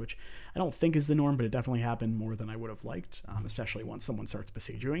fetch pulls, which I don't think is the norm, but it definitely happened more than I would have liked, especially once someone starts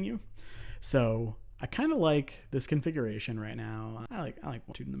besieging you. So I kind of like this configuration right now. I like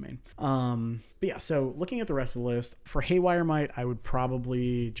Solitude in the main. But yeah, so looking at the rest of the list, for Haywire Might, I would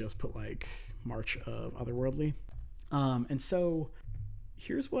probably just put like March of Otherworldly. And so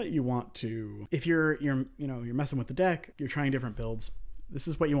here's what you want to, if you're messing with the deck, you're trying different builds, this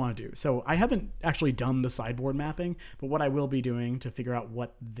is what you want to do. So I haven't actually done the sideboard mapping, but what I will be doing to figure out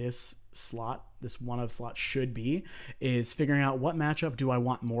what this one of slot should be is figuring out what matchup do I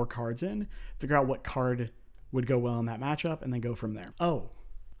want more cards in, figure out what card would go well in that matchup, and then go from there.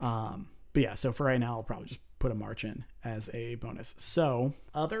 But yeah, so for right now, I'll probably just put a March in as a bonus. So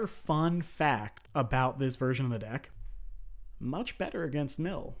other fun fact about this version of the deck, much better against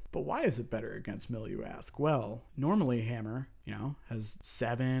Mill. But why is it better against Mill, you ask? Well, normally Hammer, you know, has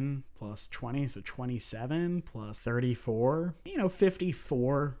 7 plus 20, so 27 plus 34,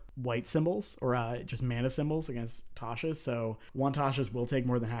 54 white symbols or just mana symbols against Tasha's. So 1 Tasha's will take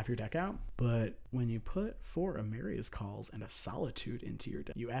more than half your deck out. But when you put 4 Emeria's Calls and a Solitude into your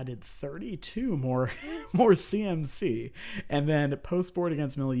deck, you added 32 more CMC. And then post board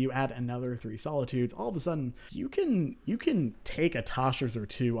against Mill, you add another 3 Solitudes. All of a sudden, you can take a Tasha's or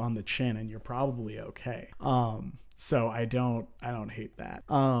 2 on the chin and you're probably okay. So I don't hate that.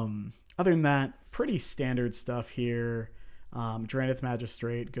 Other than that, pretty standard stuff here. Drannith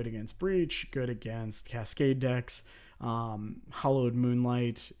Magistrate, good against Breach, good against Cascade decks. Hollowed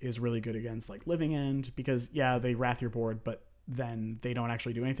Moonlight is really good against like Living End because, yeah, they wrath your board, but then they don't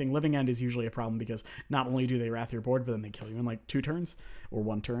actually do anything. Living End is usually a problem because not only do they wrath your board, but then they kill you in like 2 turns or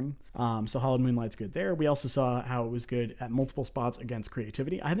 1 turn. So Hollowed Moonlight's good there. We also saw how it was good at multiple spots against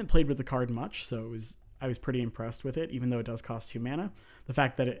Creativity. I haven't played with the card much, so I was pretty impressed with it, even though it does cost 2 mana. The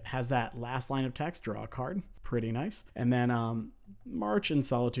fact that it has that last line of text, draw a card, pretty nice. And then March and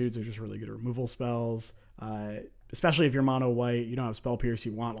Solitudes are just really good removal spells. Especially if you're mono white, you don't have Spell Pierce,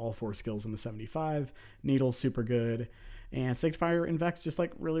 you want all 4 skills in the 75. Needle's super good. And Sanctifier and Vex just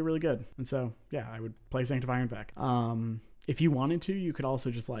like really, really good. And so, yeah, I would play Sanctifier and Vex. If you wanted to, you could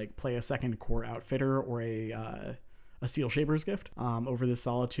also just like play a second Core Outfitter or a Steel Shaper's Gift over this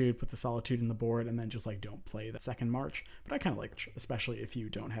Solitude, put the Solitude in the board, and then just like don't play the second March. But I kind of like, especially if you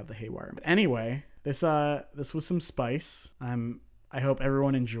don't have the Haywire. But anyway, this was some spice. I hope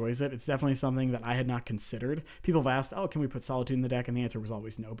everyone enjoys it. It's definitely something that I had not considered. People have asked, oh, can we put Solitude in the deck? And the answer was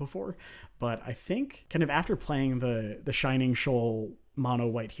always no before. But I think kind of after playing the Shining Shoal mono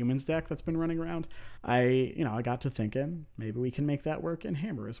white humans deck that's been running around, I got to thinking maybe we can make that work in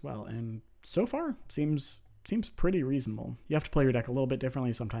Hammer as well. And so far seems seems pretty reasonable. You have to play your deck a little bit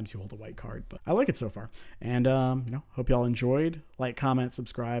differently. Sometimes you hold a white card, but I like it so far. And, hope y'all enjoyed. Like, comment,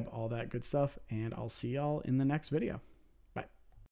 subscribe, all that good stuff. And I'll see y'all in the next video.